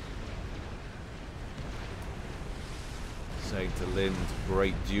 Saying to Lind,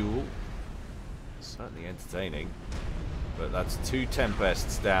 great duel. Certainly entertaining. But that's 2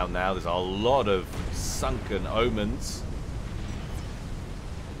 Tempests down now. There's a lot of sunken Omens.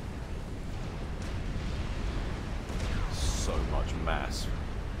 So much mass.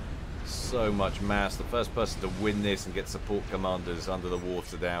 So much mass. The first person to win this and get support commanders under the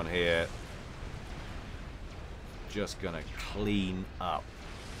water down here. Just gonna clean up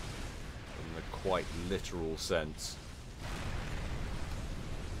in the quite literal sense.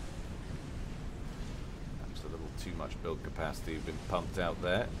 That's a little too much build capacity been pumped out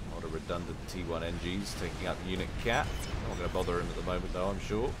there. A lot of redundant T1 NGs taking out unit cap. Not gonna bother him at the moment though, I'm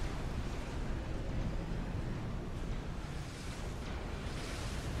sure.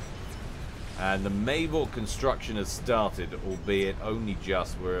 And the Mavor construction has started, albeit only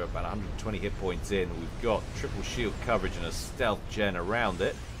just. We're about 120 hit points in. We've got triple shield coverage and a stealth gen around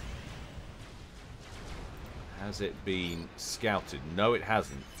it. Has it been scouted? No, it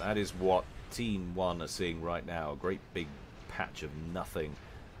hasn't. That is what Team 1 are seeing right now. A great big patch of nothing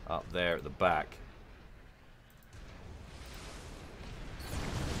up there at the back.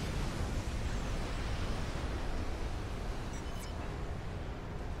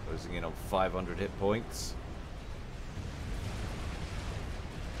 Closing in on 500 hit points.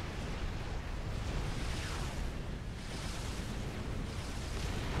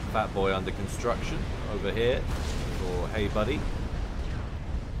 Fat Boy under construction over here for Hey Buddy.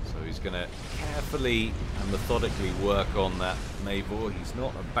 So he's going to carefully and methodically work on that Mavor. He's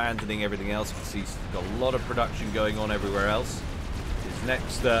not abandoning everything else because he's got a lot of production going on everywhere else. His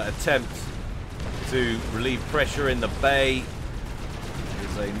next attempt to relieve pressure in the bay.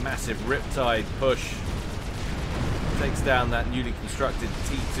 A massive Riptide push takes down that newly constructed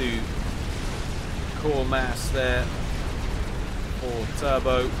T2 core mass there for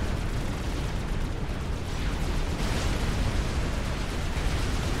Turbo.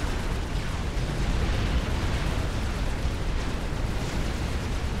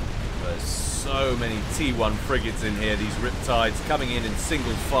 There's so many T1 frigates in here. These Riptides coming in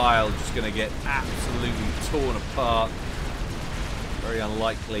single file, just going to get absolutely torn apart. Very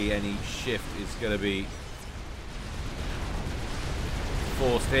unlikely any shift is going to be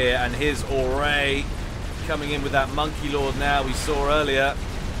forced here. And here's Auray coming in with that Monkey Lord now we saw earlier.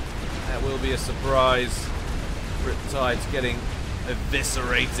 That will be a surprise. Riptide's getting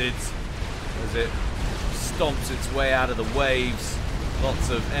eviscerated as it stomps its way out of the waves. Lots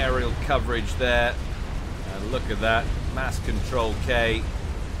of aerial coverage there. And look at that. Mass Control K.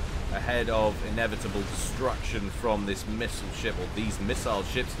 Ahead of inevitable destruction from this missile ship, or these missile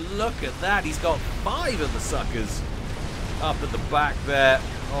ships. Look at that, he's got 5 of the suckers up at the back there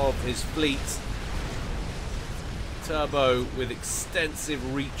of his fleet. Turbo with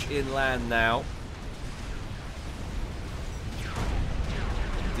extensive reach inland now.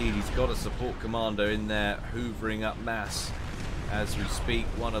 Indeed, he's got a support commander in there hoovering up mass as we speak.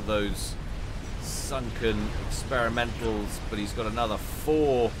 One of those sunken experimentals, but he's got another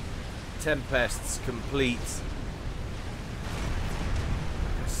 4 Tempests complete.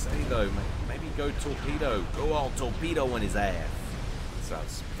 Like I say though, maybe go torpedo. Go all torpedo on his ass.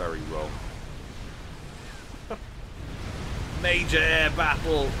 Sounds very wrong. Major air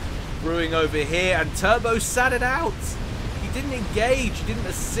battle brewing over here, and Turbo sat it out. He didn't engage, he didn't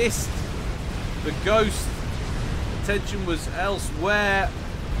assist the Ghost. Attention was elsewhere,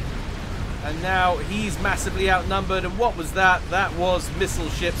 and now he's massively outnumbered. And what was that? That was missile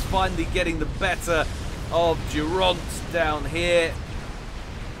ships finally getting the better of Durant down here.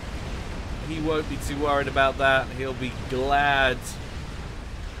 He won't be too worried about that. He'll be glad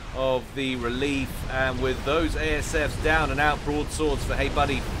of the relief, and with those ASFs down and out, broadswords for Hey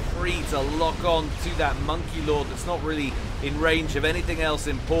Buddy free to lock on to that Monkey Lord that's not really in range of anything else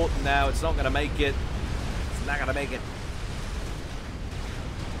important now. It's not going to make it. It's not going to make it.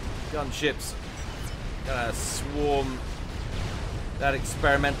 Gunships gonna swarm that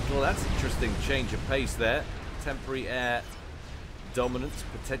experimental. That's interesting change of pace there. Temporary air dominance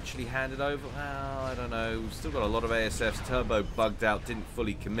potentially handed over. Well, I don't know. We've still got a lot of ASFs. Turbo bugged out, didn't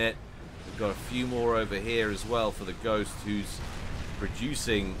fully commit. We've got a few more over here as well for the Ghost, who's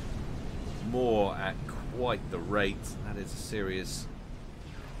producing more at quite the rate. That is a serious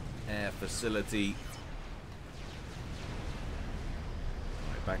air facility.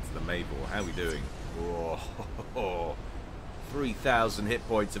 Right, back to the Mabel. How are we doing? Oh, 3,000 hit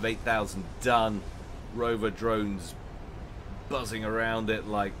points of 8,000 done. Rover drones buzzing around it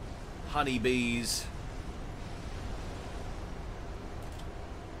like honeybees,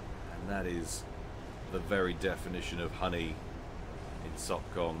 and that is the very definition of honey in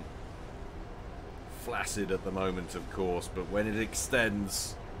SOPCOM. Flaccid at the moment, of course, but when it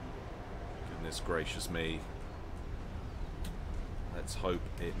extends, goodness gracious me, let's hope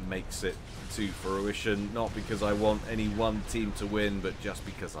it makes it to fruition. Not because I want any one team to win, but just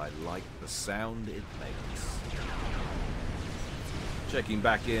because I like the sound it makes. Checking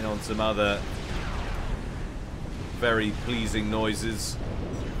back in on some other very pleasing noises.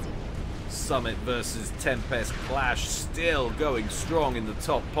 Summit versus Tempest clash still going strong in the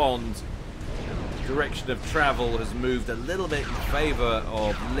top pond. Direction of travel has moved a little bit in favor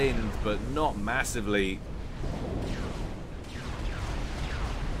of Lind, but not massively.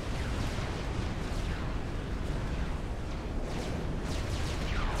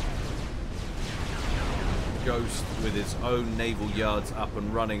 Ghost, with his own naval yards up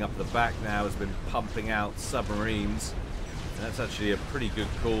and running up the back now, has been pumping out submarines. And that's actually a pretty good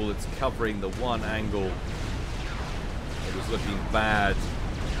call. It's covering the one angle it was looking bad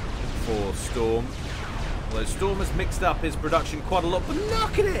for Storm. Although Storm has mixed up his production quite a lot, but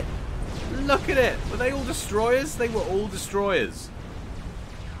look at it! Look at it! Were they all destroyers? They were all destroyers.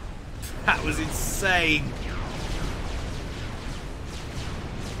 That was insane.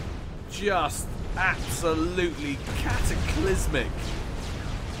 Just absolutely cataclysmic.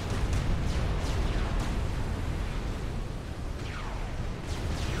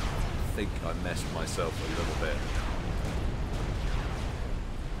 I think I messed myself a little bit.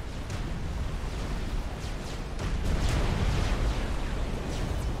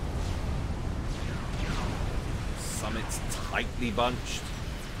 Summit's tightly bunched.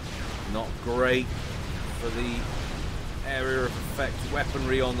 Not great for the area of effect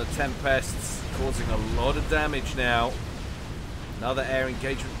weaponry on the Tempests, causing a lot of damage now. Another air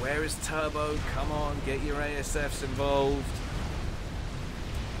engagement. Where is Turbo? Come on, get your ASFs involved.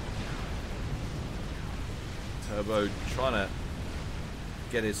 Turbo trying to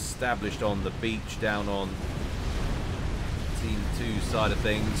get established on the beach down on Team 2 side of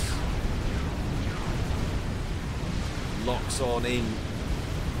things. Locks on in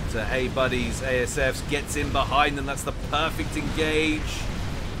to Hey Buddy's ASFs, gets in behind them. That's the perfect engage.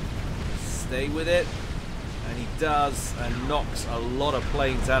 Stay with it. And he does, and knocks a lot of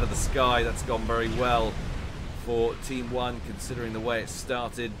planes out of the sky. That's gone very well for Team 1, considering the way it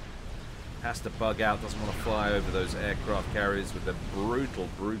started. Has to bug out, doesn't want to fly over those aircraft carriers with their brutal,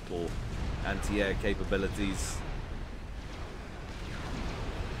 brutal anti-air capabilities.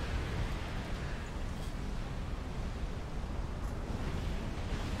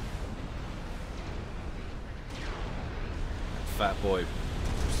 Fat Boy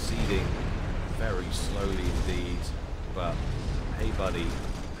proceeding very slowly indeed, but Hey Buddy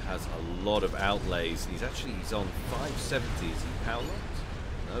has a lot of outlays. He's on 570. Is he power locked?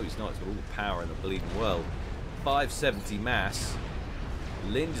 No, he's not. He's got all the power in the bleeding world. 570 mass.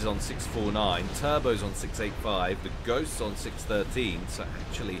 Lind is on 649. Turbo's on 685. The Ghost's on 613. So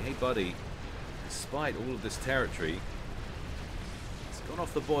actually, hey buddy, despite all of this territory, it's gone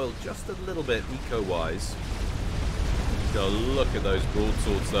off the boil just a little bit eco-wise. Go look at those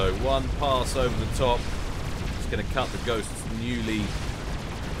broadswords though. One pass over the top. It's going to cut the Ghost's newly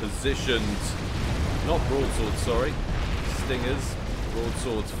positioned, not broadswords, sorry, stingers.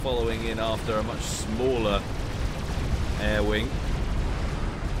 Broadswords following in after a much smaller air wing.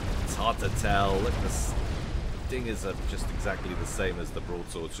 It's hard to tell. Look, the stingers are just exactly the same as the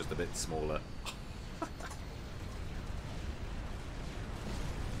broadswords, just a bit smaller.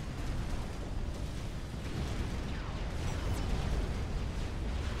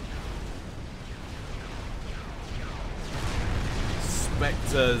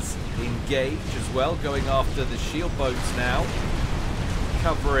 Spectres engage as well, going after the shield boats now,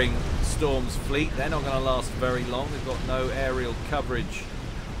 covering Storm's fleet. They're not going to last very long. They've got no aerial coverage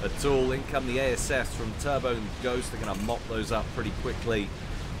at all. In come the ASS from Turbo and Ghost. They're going to mop those up pretty quickly.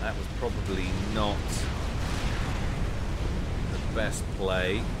 That was probably not the best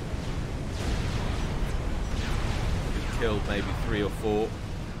play. We killed maybe 3 or 4.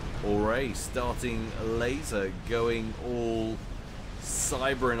 Auray starting laser, going all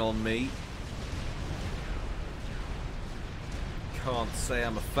cybering on me. Can't say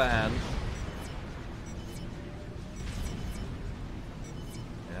I'm a fan.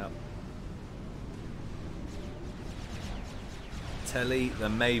 Yep. Telly the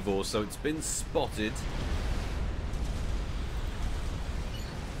Mavor, so it's been spotted.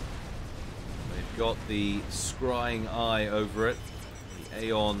 They've got the scrying eye over it. The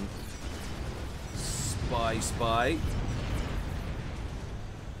Aeon spy.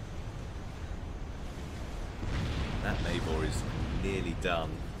 That Mavor is nearly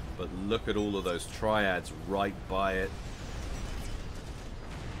done, but look at all of those triads right by it.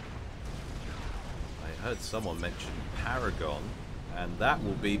 I heard someone mention Paragon, and that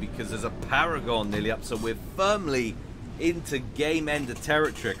will be because there's a Paragon nearly up, so we're firmly into game ender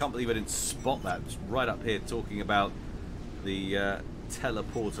territory. I can't believe I didn't spot that. It's right up here talking about the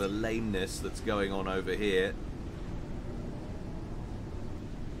teleporter lameness that's going on over here.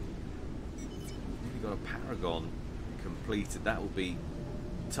 We've got a Paragon completed. That will be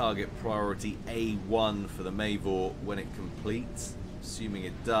target priority A1 for the Mavor when it completes, assuming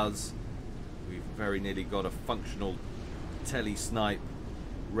it does. We've very nearly got a functional tele-snipe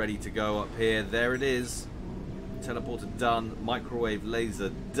ready to go up here. There it is. Teleporter done. Microwave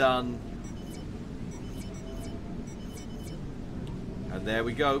laser done. And there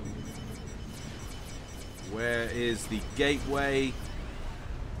we go. Where is the gateway?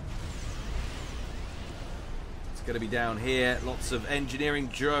 Going to be down here. Lots of engineering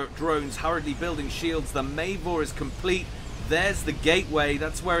drones hurriedly building shields. The Mavor is complete. There's the gateway.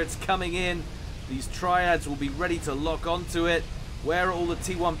 That's where it's coming in. These triads will be ready to lock onto it. Where are all the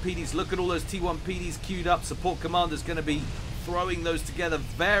T1 PDs? Look at all those T1 PDs queued up. Support commander's going to be throwing those together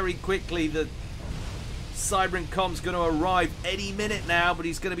very quickly. The Cybran Com's going to arrive any minute now, but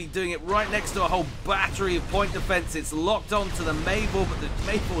he's going to be doing it right next to a whole battery of point defense. It's locked onto the Mavor, but the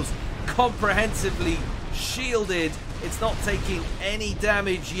Mavor's comprehensively shielded. It's not taking any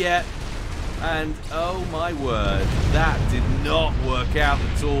damage yet, and oh my word, that did not work out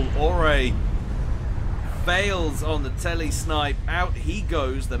at all. Auray fails on the tele-snipe. Out he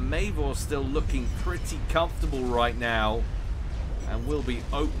goes. The Mavor still looking pretty comfortable right now, and will be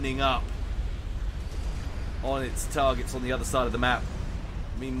opening up on its targets on the other side of the map.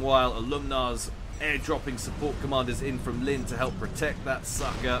 Meanwhile, Alumnar's airdropping support commanders in from Lin to help protect that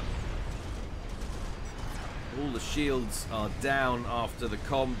sucker. All the shields are down after the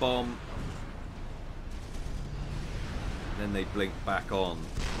comm bomb. Then they blink back on.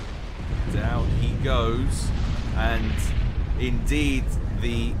 Down he goes. And indeed,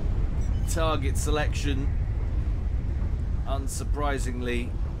 the target selection, unsurprisingly,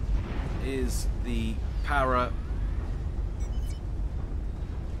 is the Para.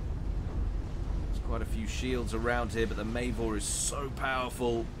 There's quite a few shields around here, but the Mavor is so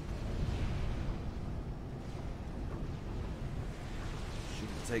powerful.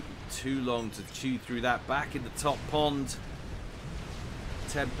 Take too long to chew through that. Back in the top pond,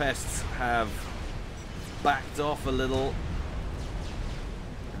 Tempests have backed off a little,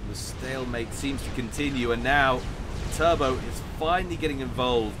 and the stalemate seems to continue, and now Turbo is finally getting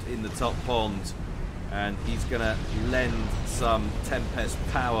involved in the top pond, and he's gonna lend some Tempest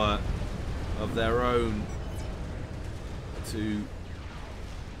power of their own to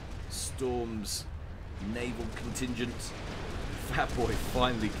Storm's naval contingent. Fat Boy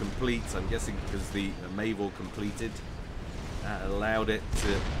finally completes, I'm guessing because the Mavor completed. That allowed it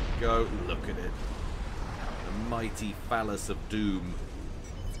to go. Look at it. The mighty phallus of doom.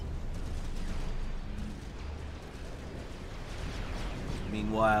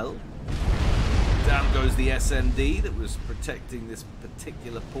 Meanwhile, down goes the SMD that was protecting this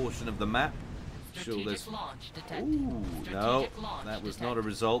particular portion of the map. Sure, there's... Ooh, no, that was not a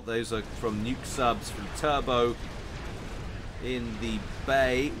result. Those are from nuke subs from Turbo in the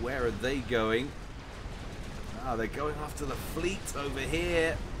bay. Where are they going? Ah, they're going after the fleet over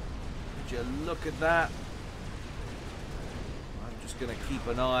here. Would you look at that? I'm just going to keep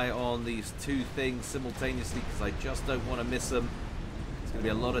an eye on these two things simultaneously because I just don't want to miss them. There's going to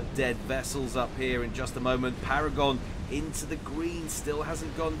be a lot of dead vessels up here in just a moment. Paragon into the green, still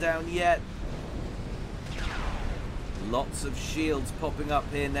hasn't gone down yet. Lots of shields popping up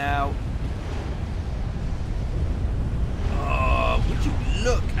here now. Oh, would you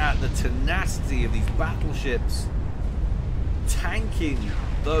look at the tenacity of these battleships tanking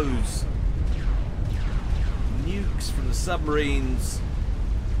those nukes from the submarines,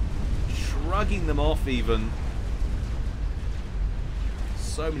 shrugging them off even.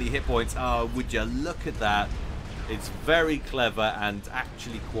 So many hit points. Oh, would you look at that? It's very clever and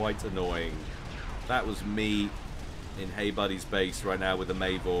actually quite annoying. That was me in Hey Buddy's base right now with the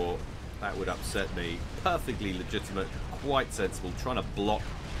Mavor. That would upset me. Perfectly legitimate, quite sensible, trying to block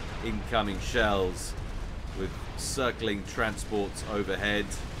incoming shells with circling transports overhead.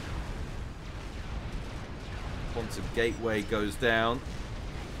 Quantum Gateway goes down.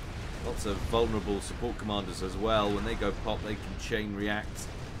 Lots of vulnerable support commanders as well. When they go pop, they can chain react.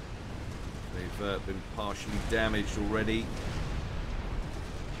 They've been partially damaged already.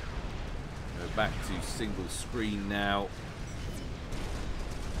 Go back to single screen now.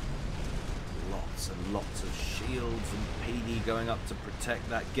 Lots and lots of shields and PD going up to protect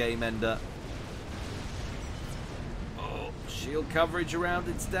that game ender. Oh, shield coverage around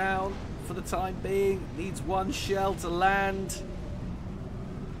it's down for the time being. Needs one shell to land.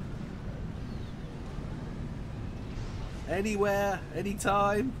 Anywhere,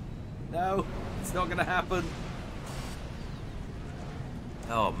 anytime. No, it's not going to happen.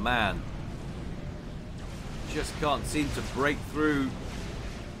 Oh man. Just can't seem to break through.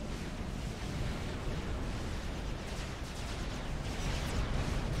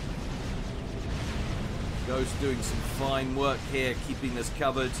 Ghost doing some fine work here, keeping us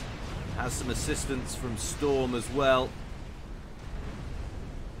covered. Has some assistance from Storm as well.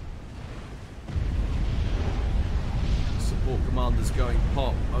 Support commanders going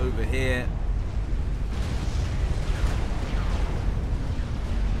pop over here.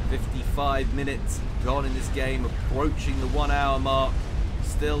 55 minutes gone in this game, approaching the 1 hour mark.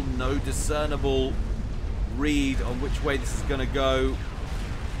 Still no discernible read on which way this is going to go.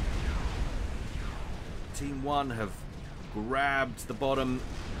 Team 1 have grabbed the bottom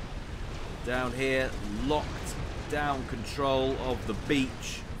down here, locked down control of the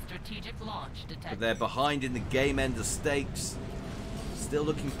beach. Strategic launch detected. But they're behind in the game ender stakes. Still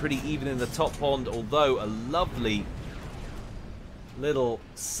looking pretty even in the top pond, although a lovely little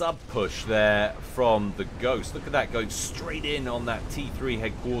sub push there from the Ghost. Look at that, going straight in on that T3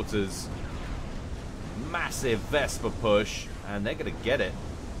 headquarters. Massive Vesper push, and they're going to get it.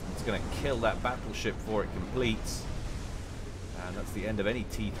 It's going to kill that battleship before it completes. And that's the end of any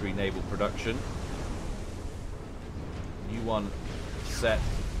T3 naval production. New one set.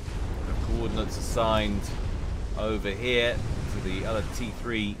 The coordinates assigned over here to the other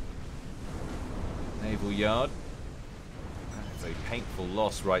T3 naval yard. That's a painful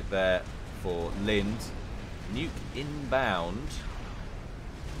loss right there for Lind. Nuke inbound.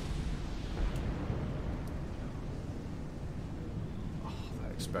 Oh,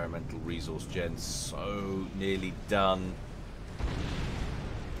 that experimental resource gen so nearly done. You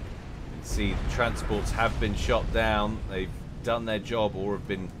can see the transports have been shot down. They've done their job or have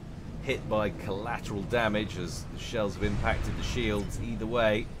been hit by collateral damage as the shells have impacted the shields. Either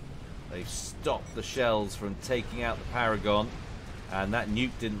way, they've stopped the shells from taking out the Paragon, and that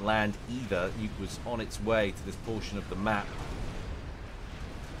nuke didn't land either. Nuke was on its way to this portion of the map.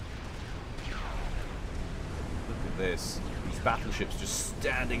 Look at this. These battleships just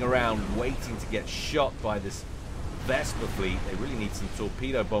standing around waiting to get shot by this Vesper fleet. They really need some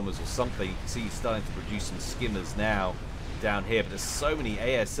torpedo bombers or something. You can see he's starting to produce some skimmers now down here, but there's so many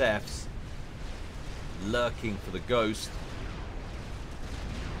ASFs lurking for the Ghost.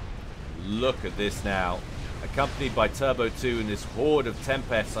 Look at this now, accompanied by Turbo 2 and this horde of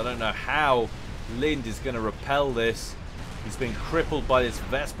Tempests. I don't know how Lind is going to repel this. He's been crippled by this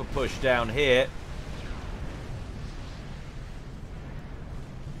Vesper push down here.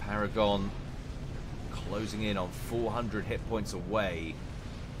 Paragon closing in on 400 hit points away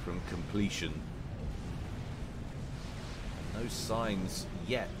from completion. No signs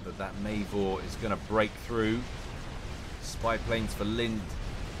yet that that Mavor is going to break through. Spy planes for Lind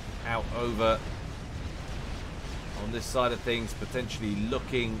out over on this side of things, potentially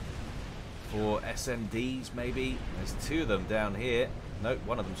looking for SMDs maybe. There's two of them down here. No,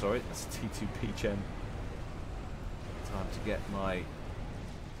 one of them, sorry. That's T2P Gen. Time to get my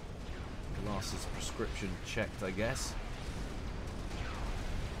glasses prescription checked, I guess.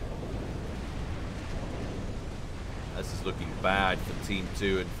 This is looking bad for Team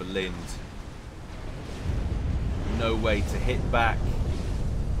 2 and for Lind. No way to hit back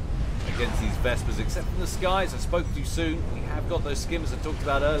against these Vespers, except from the skies. I spoke too soon. We have got those skimmers I talked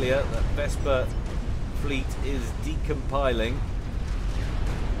about earlier. That Vesper fleet is decompiling.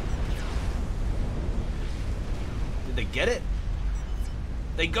 Did they get it?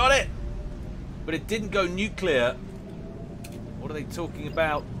 They got it! But it didn't go nuclear. What are they talking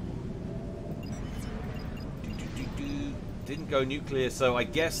about? Didn't go nuclear, so I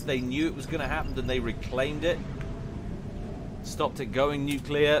guess they knew it was going to happen and they reclaimed it. Stopped it going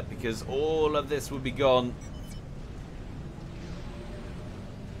nuclear because all of this would be gone.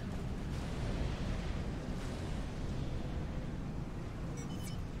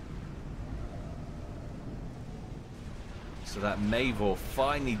 So that Mavor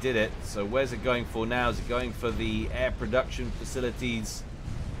finally did it. So where's it going for now? Is it going for the air production facilities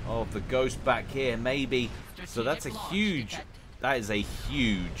of the Ghost back here? Maybe. So that's a huge, that is a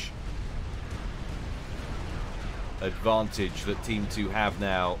huge advantage that Team 2 have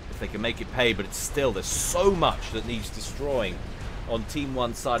now, if they can make it pay. But it's still, there's so much that needs destroying on Team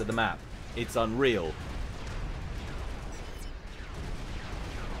 1's side of the map. It's unreal.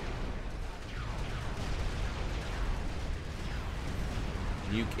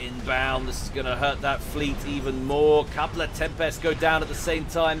 Nuke inbound. This is going to hurt that fleet even more. Couple of Tempests go down at the same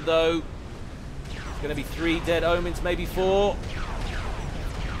time, though. It's going to be 3 dead Omens, maybe 4.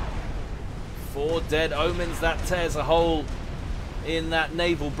 4 dead Omens. That tears a hole in that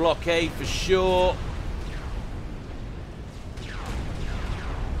naval blockade for sure.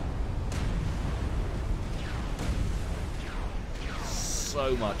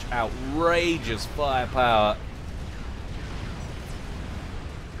 So much outrageous firepower.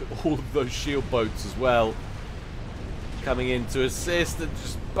 All of those shield boats as well coming in to assist, and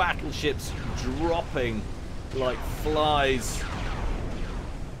just battleships dropping like flies.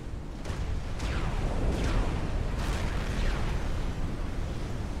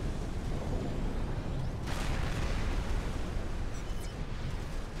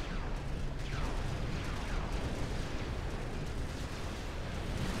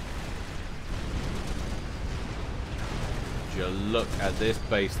 Look at this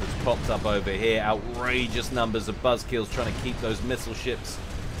base that's popped up over here. Outrageous numbers of buzzkills trying to keep those missile ships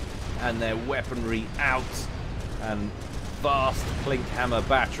and their weaponry out, and vast Clink Hammer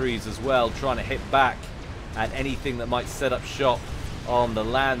batteries as well trying to hit back at anything that might set up shop on the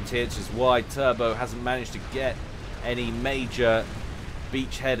land here, which is why Turbo hasn't managed to get any major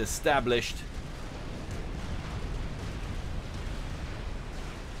beachhead established.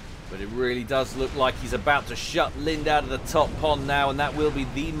 But it really does look like he's about to shut Lind out of the top pond now, and that will be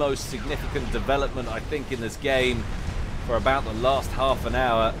the most significant development, I think, in this game for about the last half an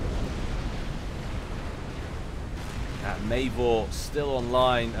hour. That Mavor still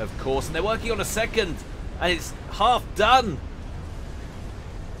online, of course, and they're working on a second, and it's half done.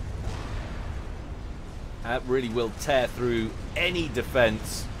 That really will tear through any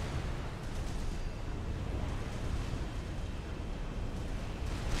defense.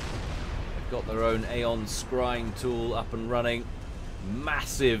 Got their own Aeon scrying tool up and running.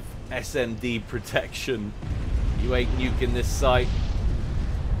 Massive SMD protection. You ain't nuking this site.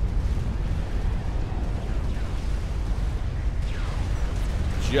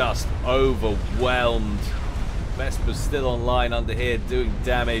 Just overwhelmed. Vesper's still online under here doing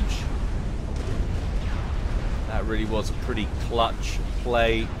damage. That really was a pretty clutch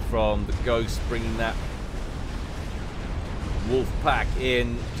play from the Ghost, bringing that Wolf Pack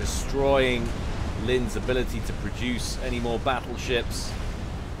in, destroying Lind's ability to produce any more battleships,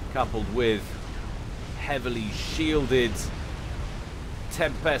 coupled with heavily shielded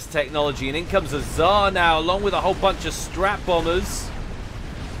Tempest technology. And in comes Azar now, along with a whole bunch of strap bombers.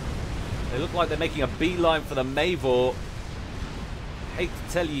 They look like they're making a beeline for the Mavor. Hate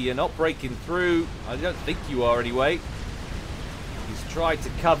to tell you, you're not breaking through. I don't think you are anyway. He's tried to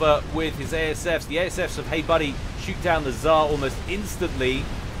cover with his ASFs. The ASFs of Hey Buddy shoot down the Tsar almost instantly.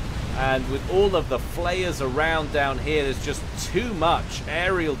 And with all of the flayers around down here, there's just too much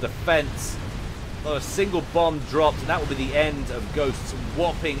aerial defense. Not a single bomb dropped, and that will be the end of Ghost's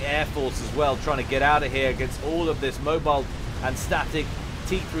whopping air force as well, trying to get out of here against all of this mobile and static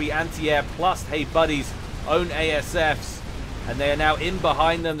T3 anti-air plus Hey Buddy's own ASFs. And they are now in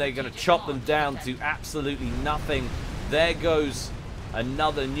behind them. They're going to chop them down to absolutely nothing. There goes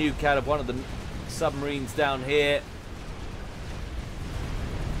another nuke out of one of the submarines down here.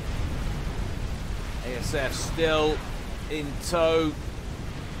 ASF still in tow.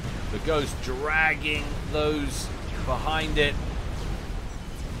 The Ghost dragging those behind it.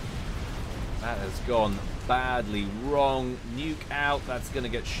 That has gone badly wrong. Nuke out. That's going to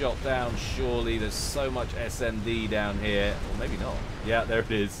get shot down, surely. There's so much SMD down here. Or maybe not. Yeah, there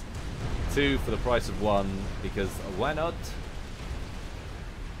it is. 2 for the price of 1, because why not?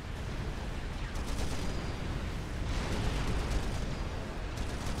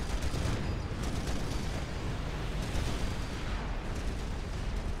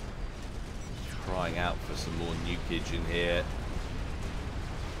 Crying out for some more nukage in here.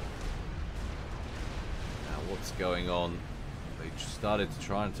 What's going on? They started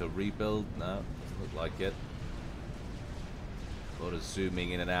trying to rebuild. No, doesn't look like it. A lot of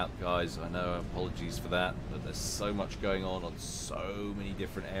zooming in and out, guys. I know, apologies for that, but there's so much going on so many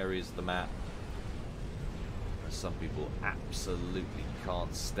different areas of the map. Some people absolutely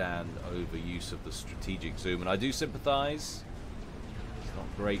can't stand overuse of the strategic zoom, and I do sympathize. It's not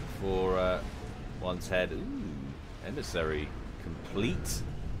great for one's head. Ooh, emissary complete,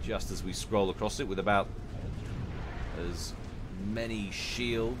 just as we scroll across it with about as many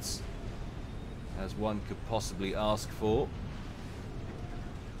shields as one could possibly ask for.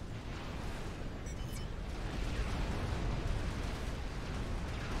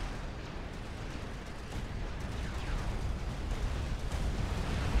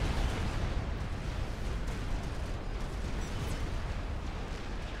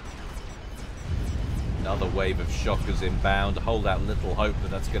 Another wave of shockers inbound. Hold out little hope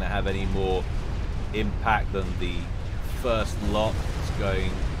that that's going to have any more impact than the first lot. It's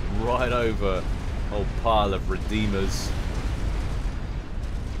going right over a whole pile of Redeemers.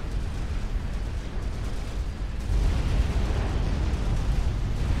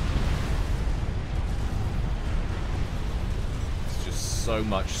 It's just so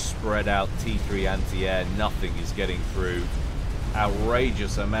much spread out T3 anti-air. Nothing is getting through.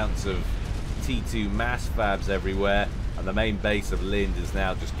 Outrageous amounts of T2 mass fabs everywhere, and the main base of Lind is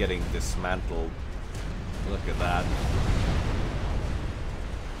now just getting dismantled. Look at that.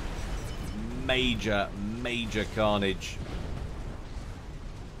 Major, major carnage.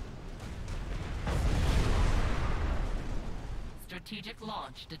 Strategic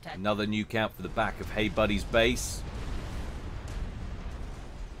launch detected. Another nuke out for the back of Hey Buddy's base.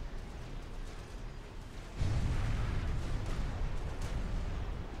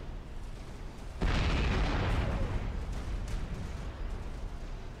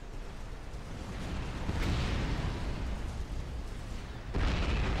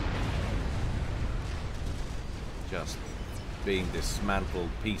 Just being dismantled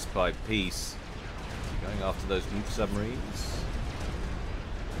piece by piece. Going after those nuke submarines.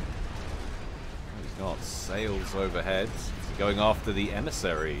 No, he's not. Sails overhead. Going after the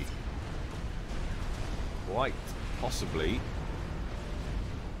emissary. Quite possibly.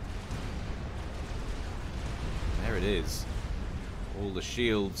 There it is. All the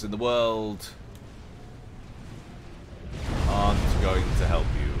shields in the world aren't going to help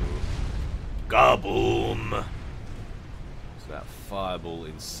you. Kaboom! That fireball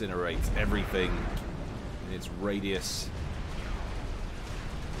incinerates everything in its radius.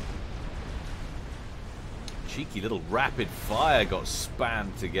 Cheeky little rapid fire got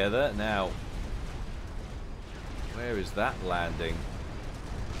spammed together. Now, where is that landing?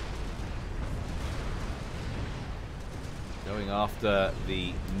 Going after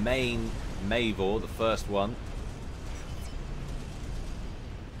the main Mavor, the first one.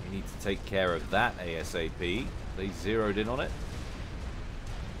 We need to take care of that ASAP. They zeroed in on it.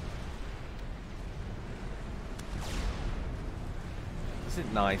 Isn't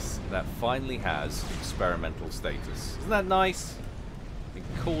it nice that finally has experimental status? Isn't that nice? Been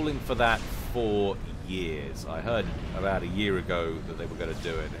calling for that for years. I heard about a year ago that they were going to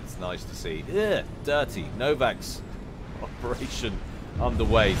do it. It's nice to see. Ugh, dirty. Novak's operation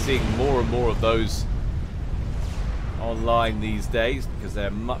underway. Seeing more and more of those online these days because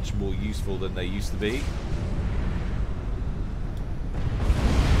they're much more useful than they used to be.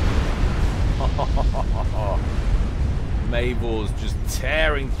 Mavor's just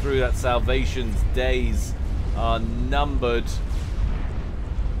tearing through that Salvation's Days are numbered.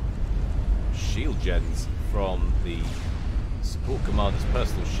 Shield gens from the support commander's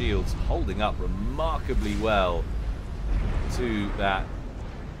personal shields holding up remarkably well to that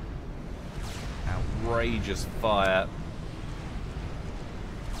outrageous fire.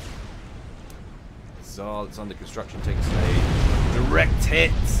 Zal, it's under construction, takes a direct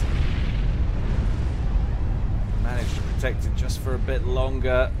hit. Managed to protect it just for a bit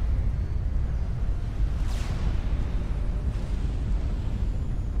longer.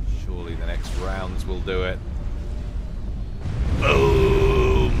 Surely the next rounds will do it.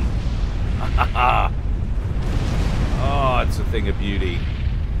 Boom! Oh, it's a thing of beauty.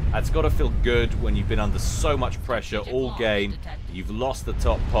 It's got to feel good when you've been under so much pressure all game. You've lost the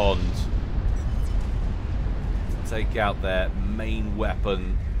top pond. To take out their main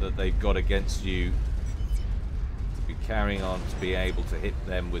weapon that they've got against you. To be carrying on, to be able to hit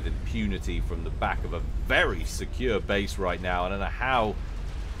them with impunity from the back of a very secure base right now. I don't know how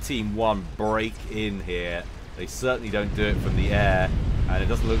Team 1 break in here. They certainly don't do it from the air. And it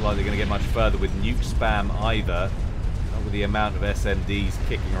doesn't look like they're going to get much further with nuke spam either. Not with the amount of SMDs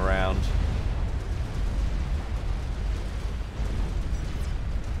kicking around.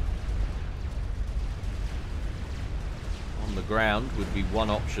 On the ground would be one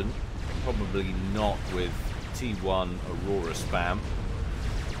option. Probably not with T1 Aurora spam.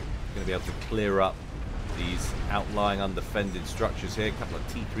 Going to be able to clear up these outlying undefended structures here. A couple of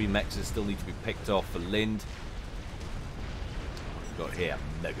T3 mechs still need to be picked off for Lind. We've got here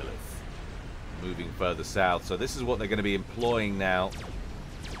Megalith moving further south. So this is what they're going to be employing now.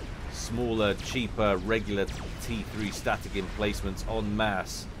 Smaller, cheaper, regular T3 static emplacements en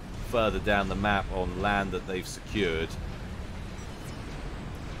masse further down the map on land that they've secured.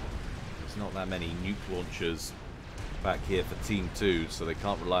 There's not that many nuke launchers back here for Team 2, so they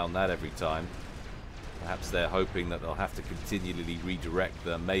can't rely on that every time. Perhaps they're hoping that they'll have to continually redirect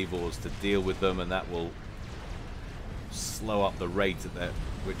the Mavors to deal with them, and that will slow up the rate at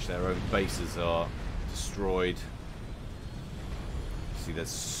which their own bases are destroyed. See, there's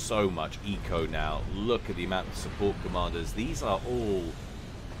so much eco now. Look at the amount of support commanders. These are all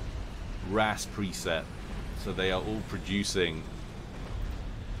RAS preset, so they are all producing.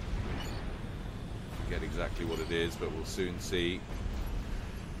 Forget exactly what it is, but we'll soon see.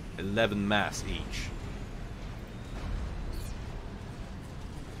 11 mass each.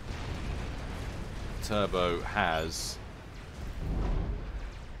 Turbo has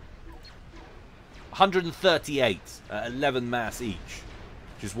 138 at 11 mass each,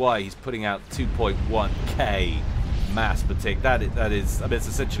 which is why he's putting out 2.1k mass per tick. That is, I mean, it's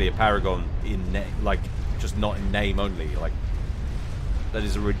essentially a Paragon in like just not in name only. Like, that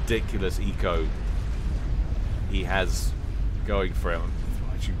is a ridiculous eco he has going for him.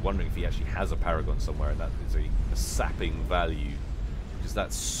 I'm actually wondering if he actually has a Paragon somewhere, and that is a sapping value, because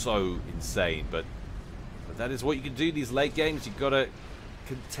that's so insane. But that is what you can do these late games. You've got to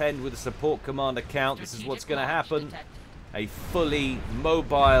contend with a support commander count. This is what's going to happen. A fully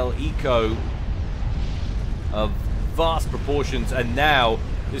mobile eco of vast proportions, and now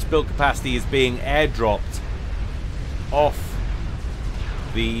this build capacity is being airdropped off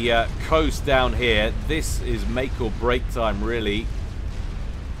the coast down here. This is make or break time, really.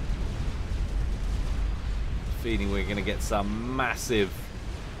 Feeling we're going to get some massive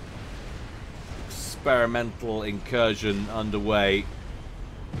experimental incursion underway.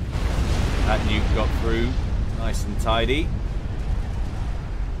 That nuke got through nice and tidy.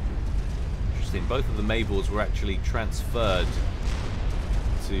 Interesting, both of the Mavors were actually transferred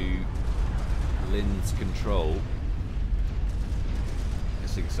to Lind's control.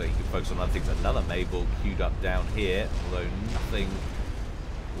 So you can focus on other things. Another Mavor queued up down here, although nothing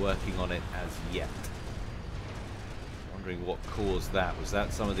working on it as yet. Wondering what caused that. Was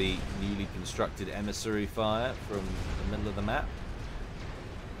that some of the newly constructed emissary fire from the middle of the map?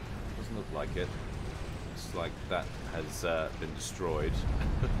 Doesn't look like it. Looks like that has been destroyed.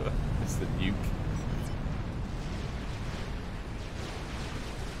 It's the nuke.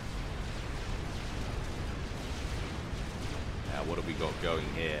 Now, what have we got going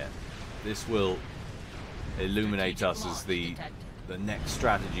here? This will illuminate us as the next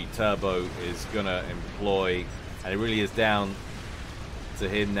strategy Turbo is going to employ. And it really is down to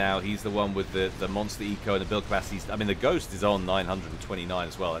him now. He's the one with the monster eco and the build capacity. I mean, the Ghost is on 929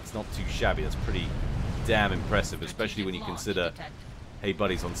 as well. That's not too shabby. That's pretty damn impressive, especially when you consider Hey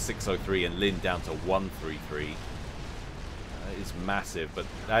Buddy's on 603 and Lin down to 133. That is massive, but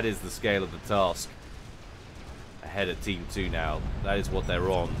that is the scale of the task ahead of Team 2 now. That is what they're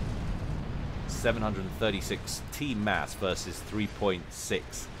on. 736 team mass versus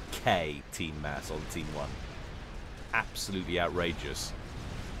 3.6k team mass on Team 1. absolutely outrageous.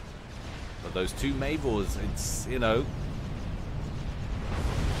 But those two Mavors, it's, you know,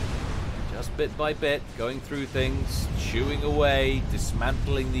 just bit by bit, going through things, chewing away,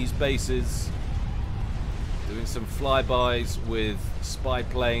 dismantling these bases, doing some flybys with spy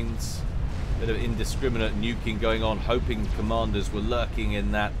planes, bit of indiscriminate nuking going on, hoping commanders were lurking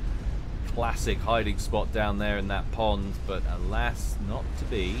in that classic hiding spot down there in that pond, but alas, not to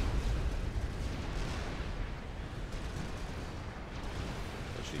be.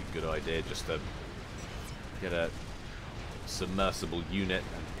 Actually, a good idea just to get a submersible unit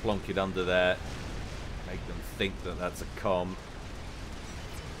and plonk it under there, make them think that that's a comm.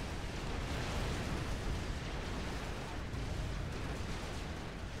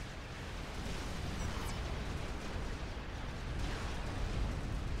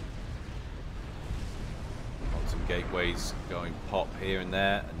 Some gateways going pop here and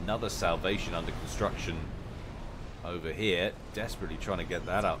there. Another salvation under construction over here, desperately trying to get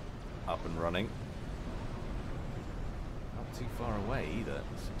that up and running. Too far away either.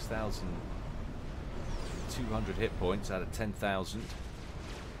 6,200 hit points out of 10,000.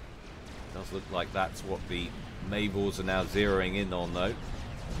 Does look like that's what the Mavors are now zeroing in on, though.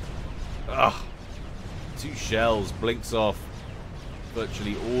 Ugh! 2 shells, blinks off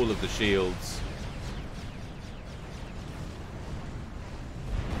virtually all of the shields.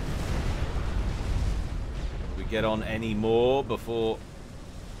 Will we get on any more before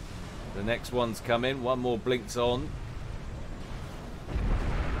the next ones come in? One more blinks on.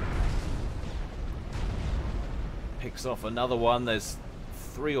 Picks off another one. There's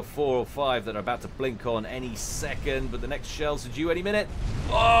 3 or 4 or 5 that are about to blink on any second, but the next shells are due any minute.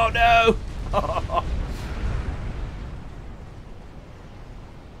 Oh no!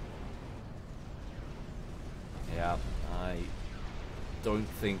 Yeah, I don't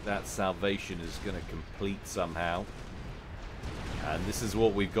think that salvation is going to complete somehow. And this is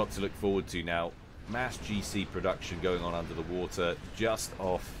what we've got to look forward to now. Mass GC production going on under the water, just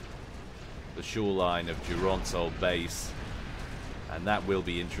off the shoreline of Durant's old base, and that will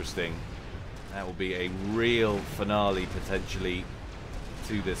be interesting. That will be a real finale potentially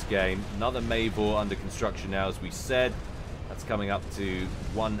to this game. Another Mavor under construction now, as we said. That's coming up to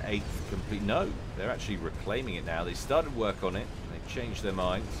 1/8 complete. No, they're actually reclaiming it now. They started work on it, they changed their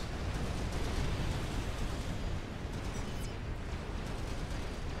minds.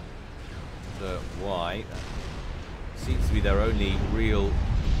 Why? Seems to be their only real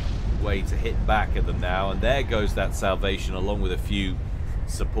way to hit back at them now, and there goes that salvation along with a few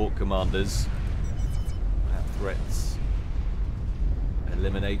support commanders. That threat's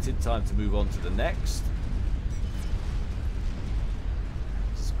eliminated. Time to move on to the next.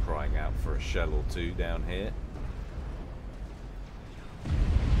 Just crying out for a shell or two down here.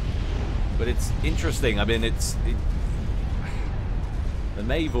 But it's interesting. I mean, the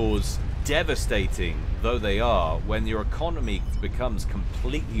Mavors, devastating though they are, when your economy becomes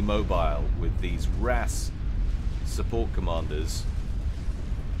completely mobile with these RAS support commanders,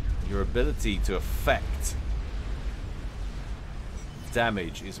 your ability to affect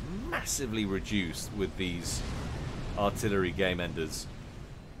damage is massively reduced with these artillery game enders.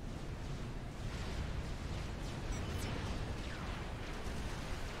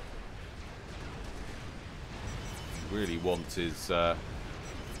 What you really want is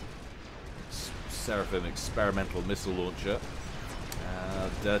Seraphim experimental missile launcher.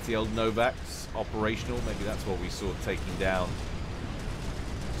 Dirty old Novaks, operational. Maybe that's what we saw taking down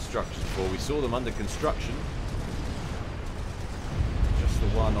structures for. We saw them under construction. Just the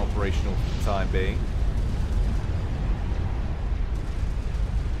one operational for the time being.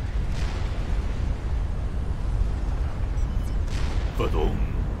 Ba-dum.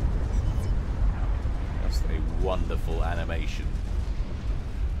 Just a wonderful animation.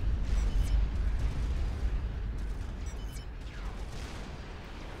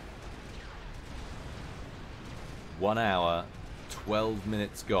 One hour, 12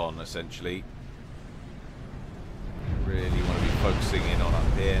 minutes gone, essentially. Really want to be focusing in on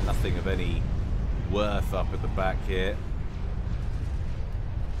up here. Nothing of any worth up at the back here.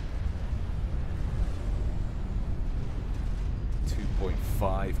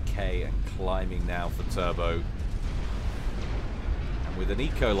 $2.5k and climbing now for Turbo. And with an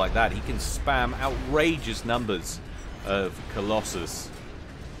eco like that, he can spam outrageous numbers of Colossus.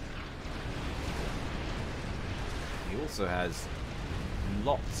 He also has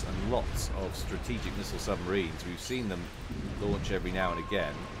lots and lots of strategic missile submarines. We've seen them launch every now and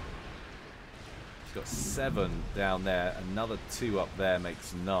again. He's got 7 down there, another 2 up there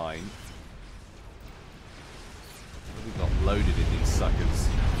makes 9. What have we got loaded in these suckers?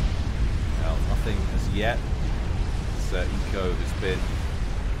 Well, nothing as yet. This eco has been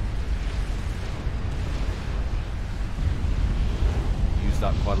used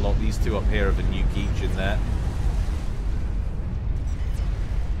up quite a lot. These two up here have a nuke each in there.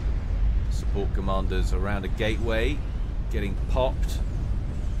 Support commanders around a gateway getting popped.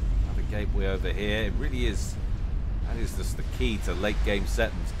 Another gateway over here. It really is, that is just the key to late game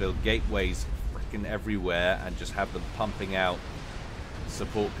Setons. Build gateways freaking everywhere and just have them pumping out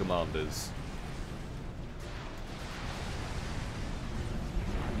support commanders.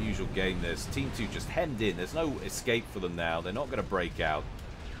 Unusual game this. Team 2 just hemmed in. There's no escape for them now. They're not going to break out.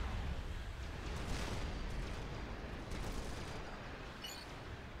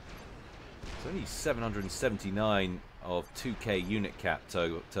 It's only 779 of 2k unit cap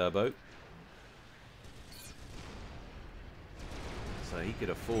turbo. So he could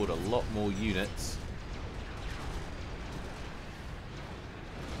afford a lot more units.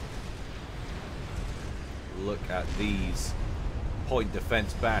 Look at these point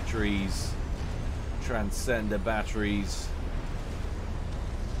defense batteries, transcender batteries.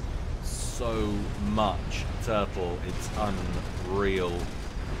 So much turtle, it's unreal.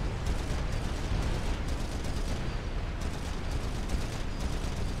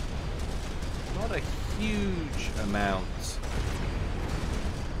 Not a huge amount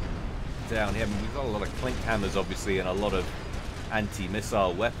down here. I mean, we've got a lot of clink hammers, obviously, and a lot of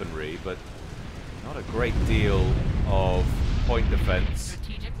anti-missile weaponry, but not a great deal of point defense.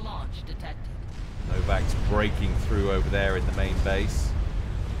 Strategic launch detected. Novak's breaking through over there in the main base.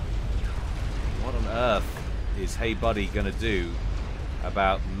 What on earth is Hey Buddy going to do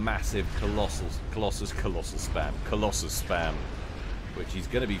about massive Colossus spam, which he's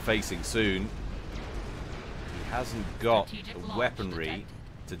going to be facing soon? He hasn't got the weaponry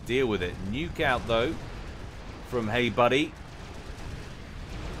to deal with it. Nuke out, though, from Hey Buddy.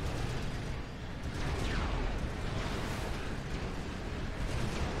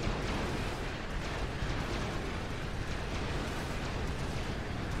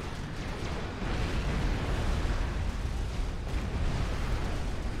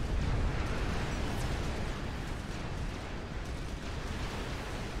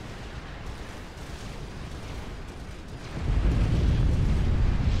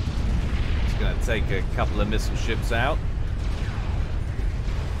 Take a couple of missile ships out.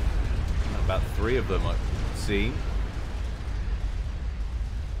 About 3 of them I've seen.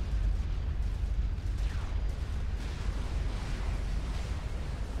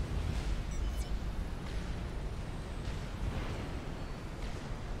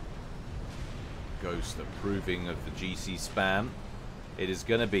 Ghost approving of the GC spam. It is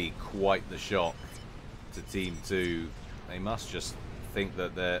going to be quite the shock to Team 2. They must just think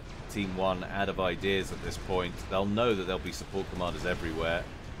that they're Team 1 out of ideas at this point. They'll know that there'll be support commanders everywhere.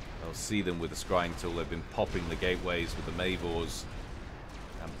 They'll see them with the scrying tool. They've been popping the gateways with the Mavors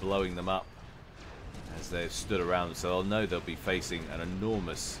and blowing them up as they've stood around. So they'll know they'll be facing an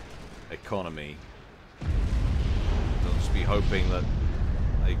enormous economy. They'll just be hoping that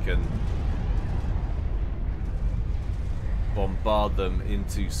they can bombard them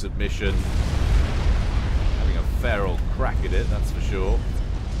into submission. Having a fair old crack at it, that's for sure.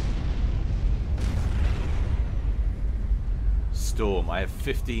 Storm, I have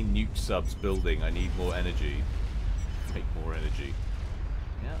 15 nuke subs building. I need more energy. Make more energy.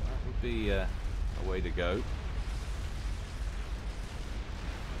 Yeah, that would be a way to go.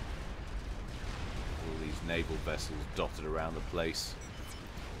 All these naval vessels dotted around the place.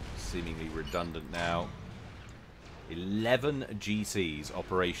 Seemingly redundant now. 11 GCs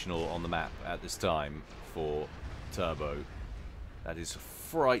operational on the map at this time for Turbo. That is a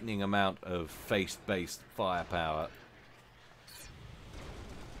frightening amount of face-based firepower.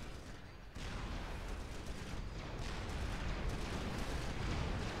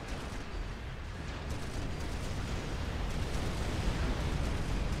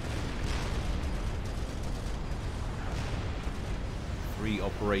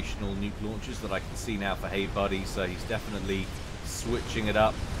 Operational nuke launchers that I can see now for Hey Buddy, so he's definitely switching it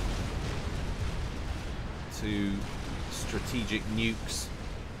up to strategic nukes,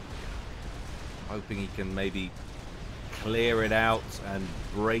 hoping he can maybe clear it out and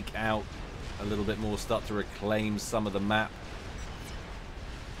break out a little bit more, start to reclaim some of the map.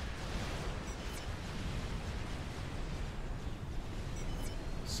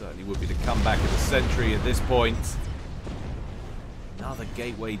 Certainly would be to come back at the sentry at this point. Another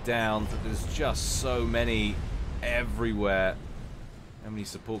gateway down, but there's just so many everywhere. How many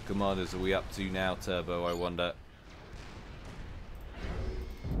support commanders are we up to now, Turbo, I wonder?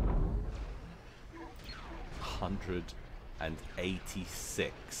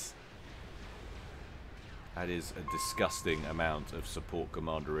 186. That is a disgusting amount of support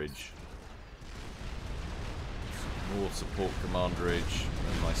commanderage. More support commanderage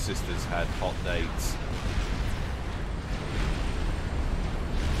than my sisters had hot dates.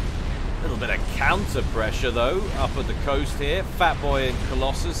 A little bit of counter pressure though up at the coast here. Fatboy and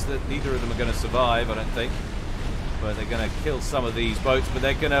Colossus, that neither of them are going to survive, I don't think. But they're going to kill some of these boats, but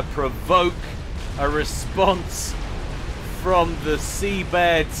they're going to provoke a response from the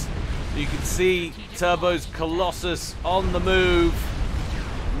seabed. You can see Turbo's Colossus on the move,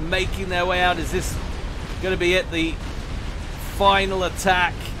 making their way out. Is this going to be it? The final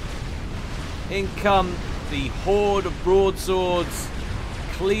attack. In come the horde of broadswords,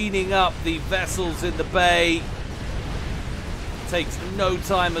 cleaning up the vessels in the bay. Takes no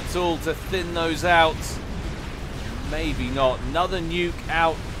time at all to thin those out. Maybe not. Another nuke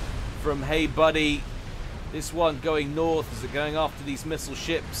out from Hey Buddy. This one going north. Is it going after these missile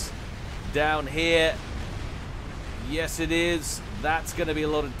ships down here? Yes, it is. That's going to be a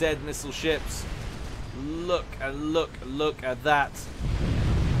lot of dead missile ships. Look and look at that.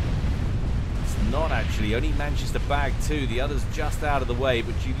 It's not actually. Only manages to bag two. The other's just out of the way.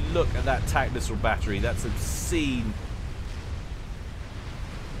 But you look at that TAC missile battery. That's obscene.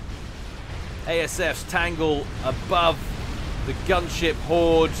 ASF's Tangle above the gunship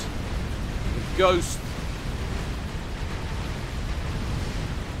horde. The Ghost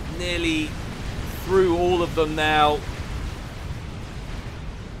nearly through all of them now.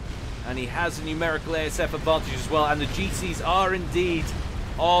 And he has a numerical ASF advantage as well. And the GCs are indeed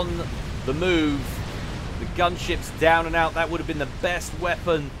on the move. The gunship's down and out. That would have been the best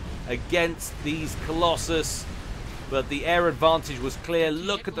weapon against these Colossus. But the air advantage was clear.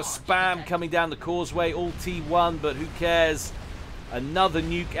 Look at the spam coming down the causeway. All T1, but who cares? Another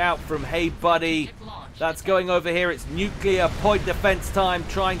nuke out from Hey Buddy. That's going over here. It's nuclear point defense time,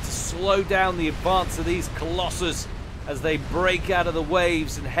 trying to slow down the advance of these Colossus as they break out of the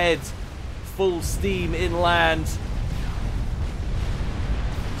waves and head full steam inland.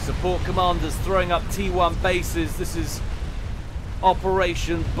 Support commanders throwing up T1 bases. This is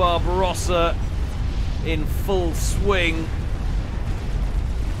Operation Barbarossa in full swing.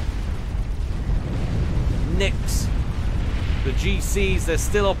 Nix. The GCs, they're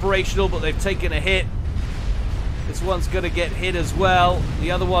still operational, but they've taken a hit. This one's going to get hit as well. The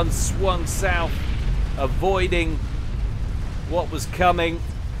other one swung south, avoiding what was coming.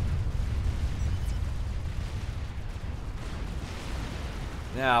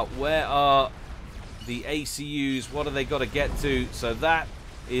 Now, where are the ACUs? What have they got to get to? So that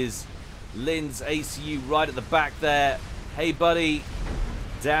is Lynn's ACU right at the back there. Hey Buddy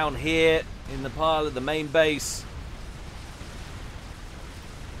down here in the pile at the main base.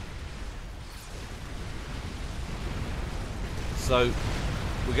 So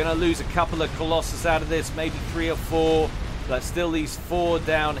we're going to lose a couple of Colossus out of this, maybe 3 or 4. But still these 4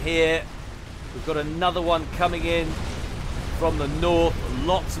 down here. We've got another one coming in from the north.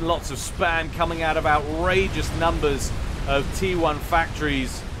 Lots and lots of spam coming out of outrageous numbers of T1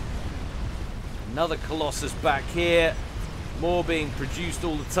 factories. Another Colossus back here. More being produced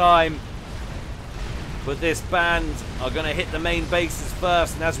all the time. But this band are going to hit the main bases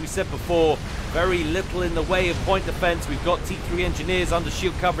first. And as we said before, very little in the way of point defense. We've got T3 engineers under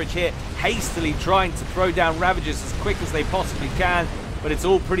shield coverage here, hastily trying to throw down Ravagers as quick as they possibly can. But it's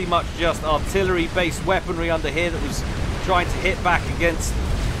all pretty much just artillery-based weaponry under here that was trying to hit back against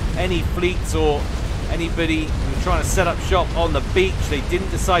any fleets or anybody who was trying to set up shop on the beach. They didn't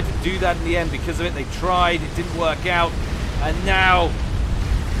decide to do that in the end because of it. They tried, it didn't work out. And now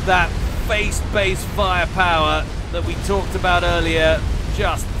that face-based firepower that we talked about earlier,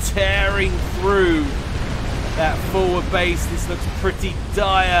 just tearing through that forward base. This looks pretty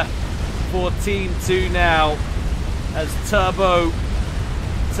dire for Team 2 now, as Turbo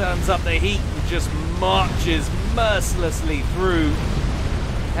turns up the heat and just marches mercilessly through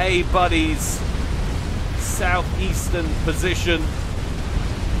Hey Buddy's southeastern position.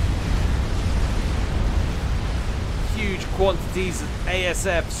 Huge quantities of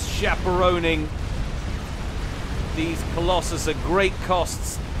ASFs chaperoning these Colossus at great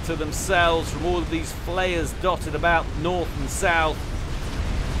costs to themselves from all of these flayers dotted about north and south.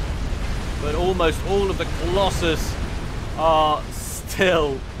 But almost all of the Colossus are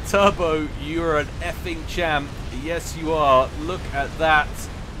still. Turbo, you're an effing champ. Yes, you are. Look at that.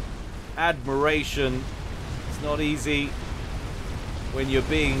 Admiration. It's not easy when you're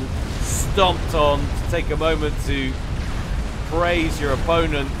being stomped on to take a moment to praise your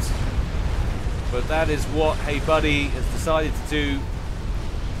opponent. But that is what Hey Buddy has decided to do.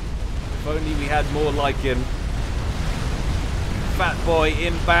 If only we had more like him. fat boy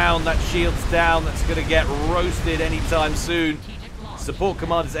inbound. That shield's down. That's going to get roasted anytime soon. Support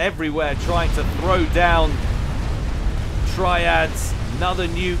commanders everywhere trying to throw down triads. Another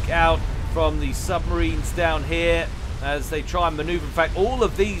nuke out from the submarines down here as they try and maneuver. In fact, all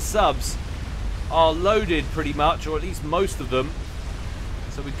of these subs are loaded pretty much, or at least most of them.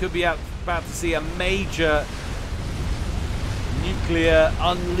 So we could be about to see a major nuclear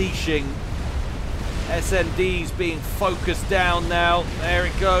unleashing. SMDs being focused down now. There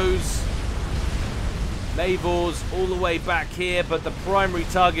it goes. Mavor's all the way back here, but the primary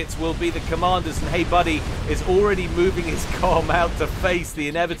targets will be the commanders. And Hey Buddy is already moving his comm out to face the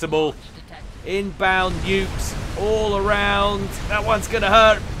inevitable. Inbound nukes all around. That one's going to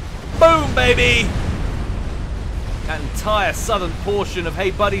hurt. Boom, baby! That entire southern portion of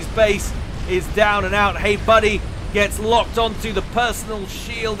Hey Buddy's base is down and out. Hey Buddy gets locked onto the personal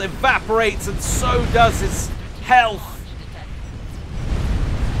shield, evaporates, and so does his health.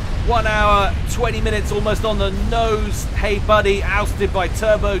 1 hour, 20 minutes almost on the nose. Hey Buddy ousted by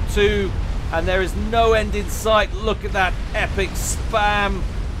Turbo 2, and there is no end in sight. Look at that epic spam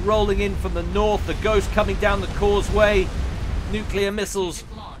rolling in from the north. The Ghost coming down the causeway. Nuclear missiles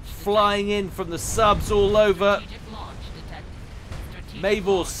flying in from the subs all over.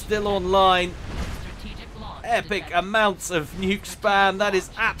 Mavor's still online. Epic amounts of nuke spam. That is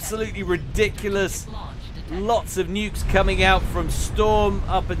absolutely ridiculous. Lots of nukes coming out from Storm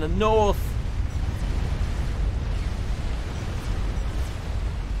up in the north.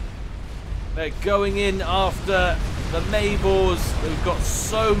 They're going in after the Mavors. We've got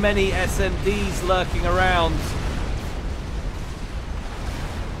so many SMDs lurking around.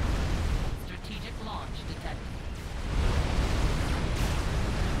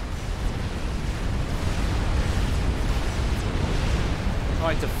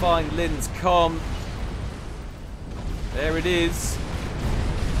 Trying to find Lynn's comm. There it is.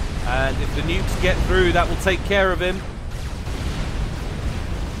 And if the nukes get through, that will take care of him.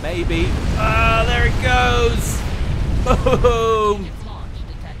 Maybe. Ah, there it goes. Boom.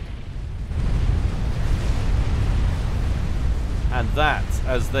 And that,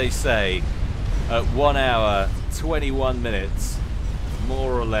 as they say, at 1 hour, 21 minutes,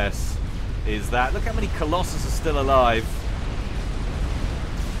 more or less, is that. Look how many Colossus are still alive.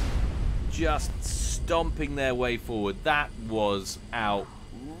 Just stomping their way forward. That was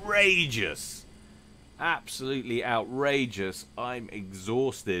outrageous. Absolutely outrageous. I'm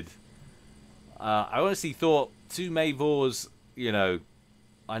exhausted. I honestly thought 2 Mavors, you know,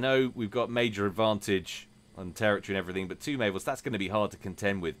 I know we've got major advantage on territory and everything, but 2 Mavors, that's going to be hard to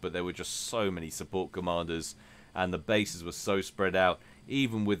contend with, but there were just so many support commanders, and the bases were so spread out.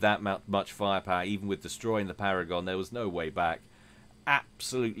 Even with that much firepower, even with destroying the Paragon, there was no way back.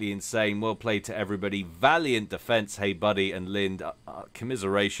 Absolutely insane. Well played to everybody. Valiant defense, Hey Buddy and Lind.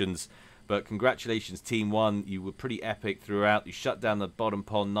 Commiserations. But congratulations, Team 1. You were pretty epic throughout. You shut down the bottom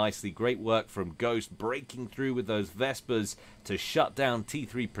pond nicely. Great work from Ghost, breaking through with those Vespers to shut down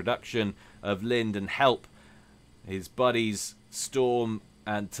T3 production of Lind and help his buddies Storm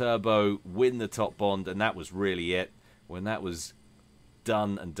and Turbo win the top bond. And that was really it. When that was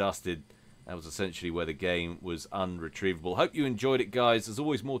done and dusted, that was essentially where the game was unretrievable. Hope you enjoyed it, guys. There's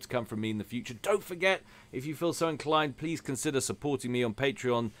always more to come from me in the future. Don't forget, if you feel so inclined, please consider supporting me on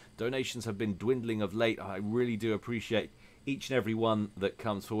Patreon. Donations have been dwindling of late. I really do appreciate each and every one that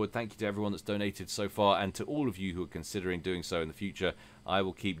comes forward. Thank you to everyone that's donated so far, and to all of you who are considering doing so in the future. I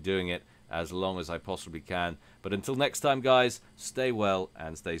will keep doing it as long as I possibly can. But until next time, guys, stay well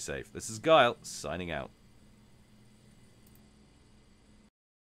and stay safe. This is Guile, signing out.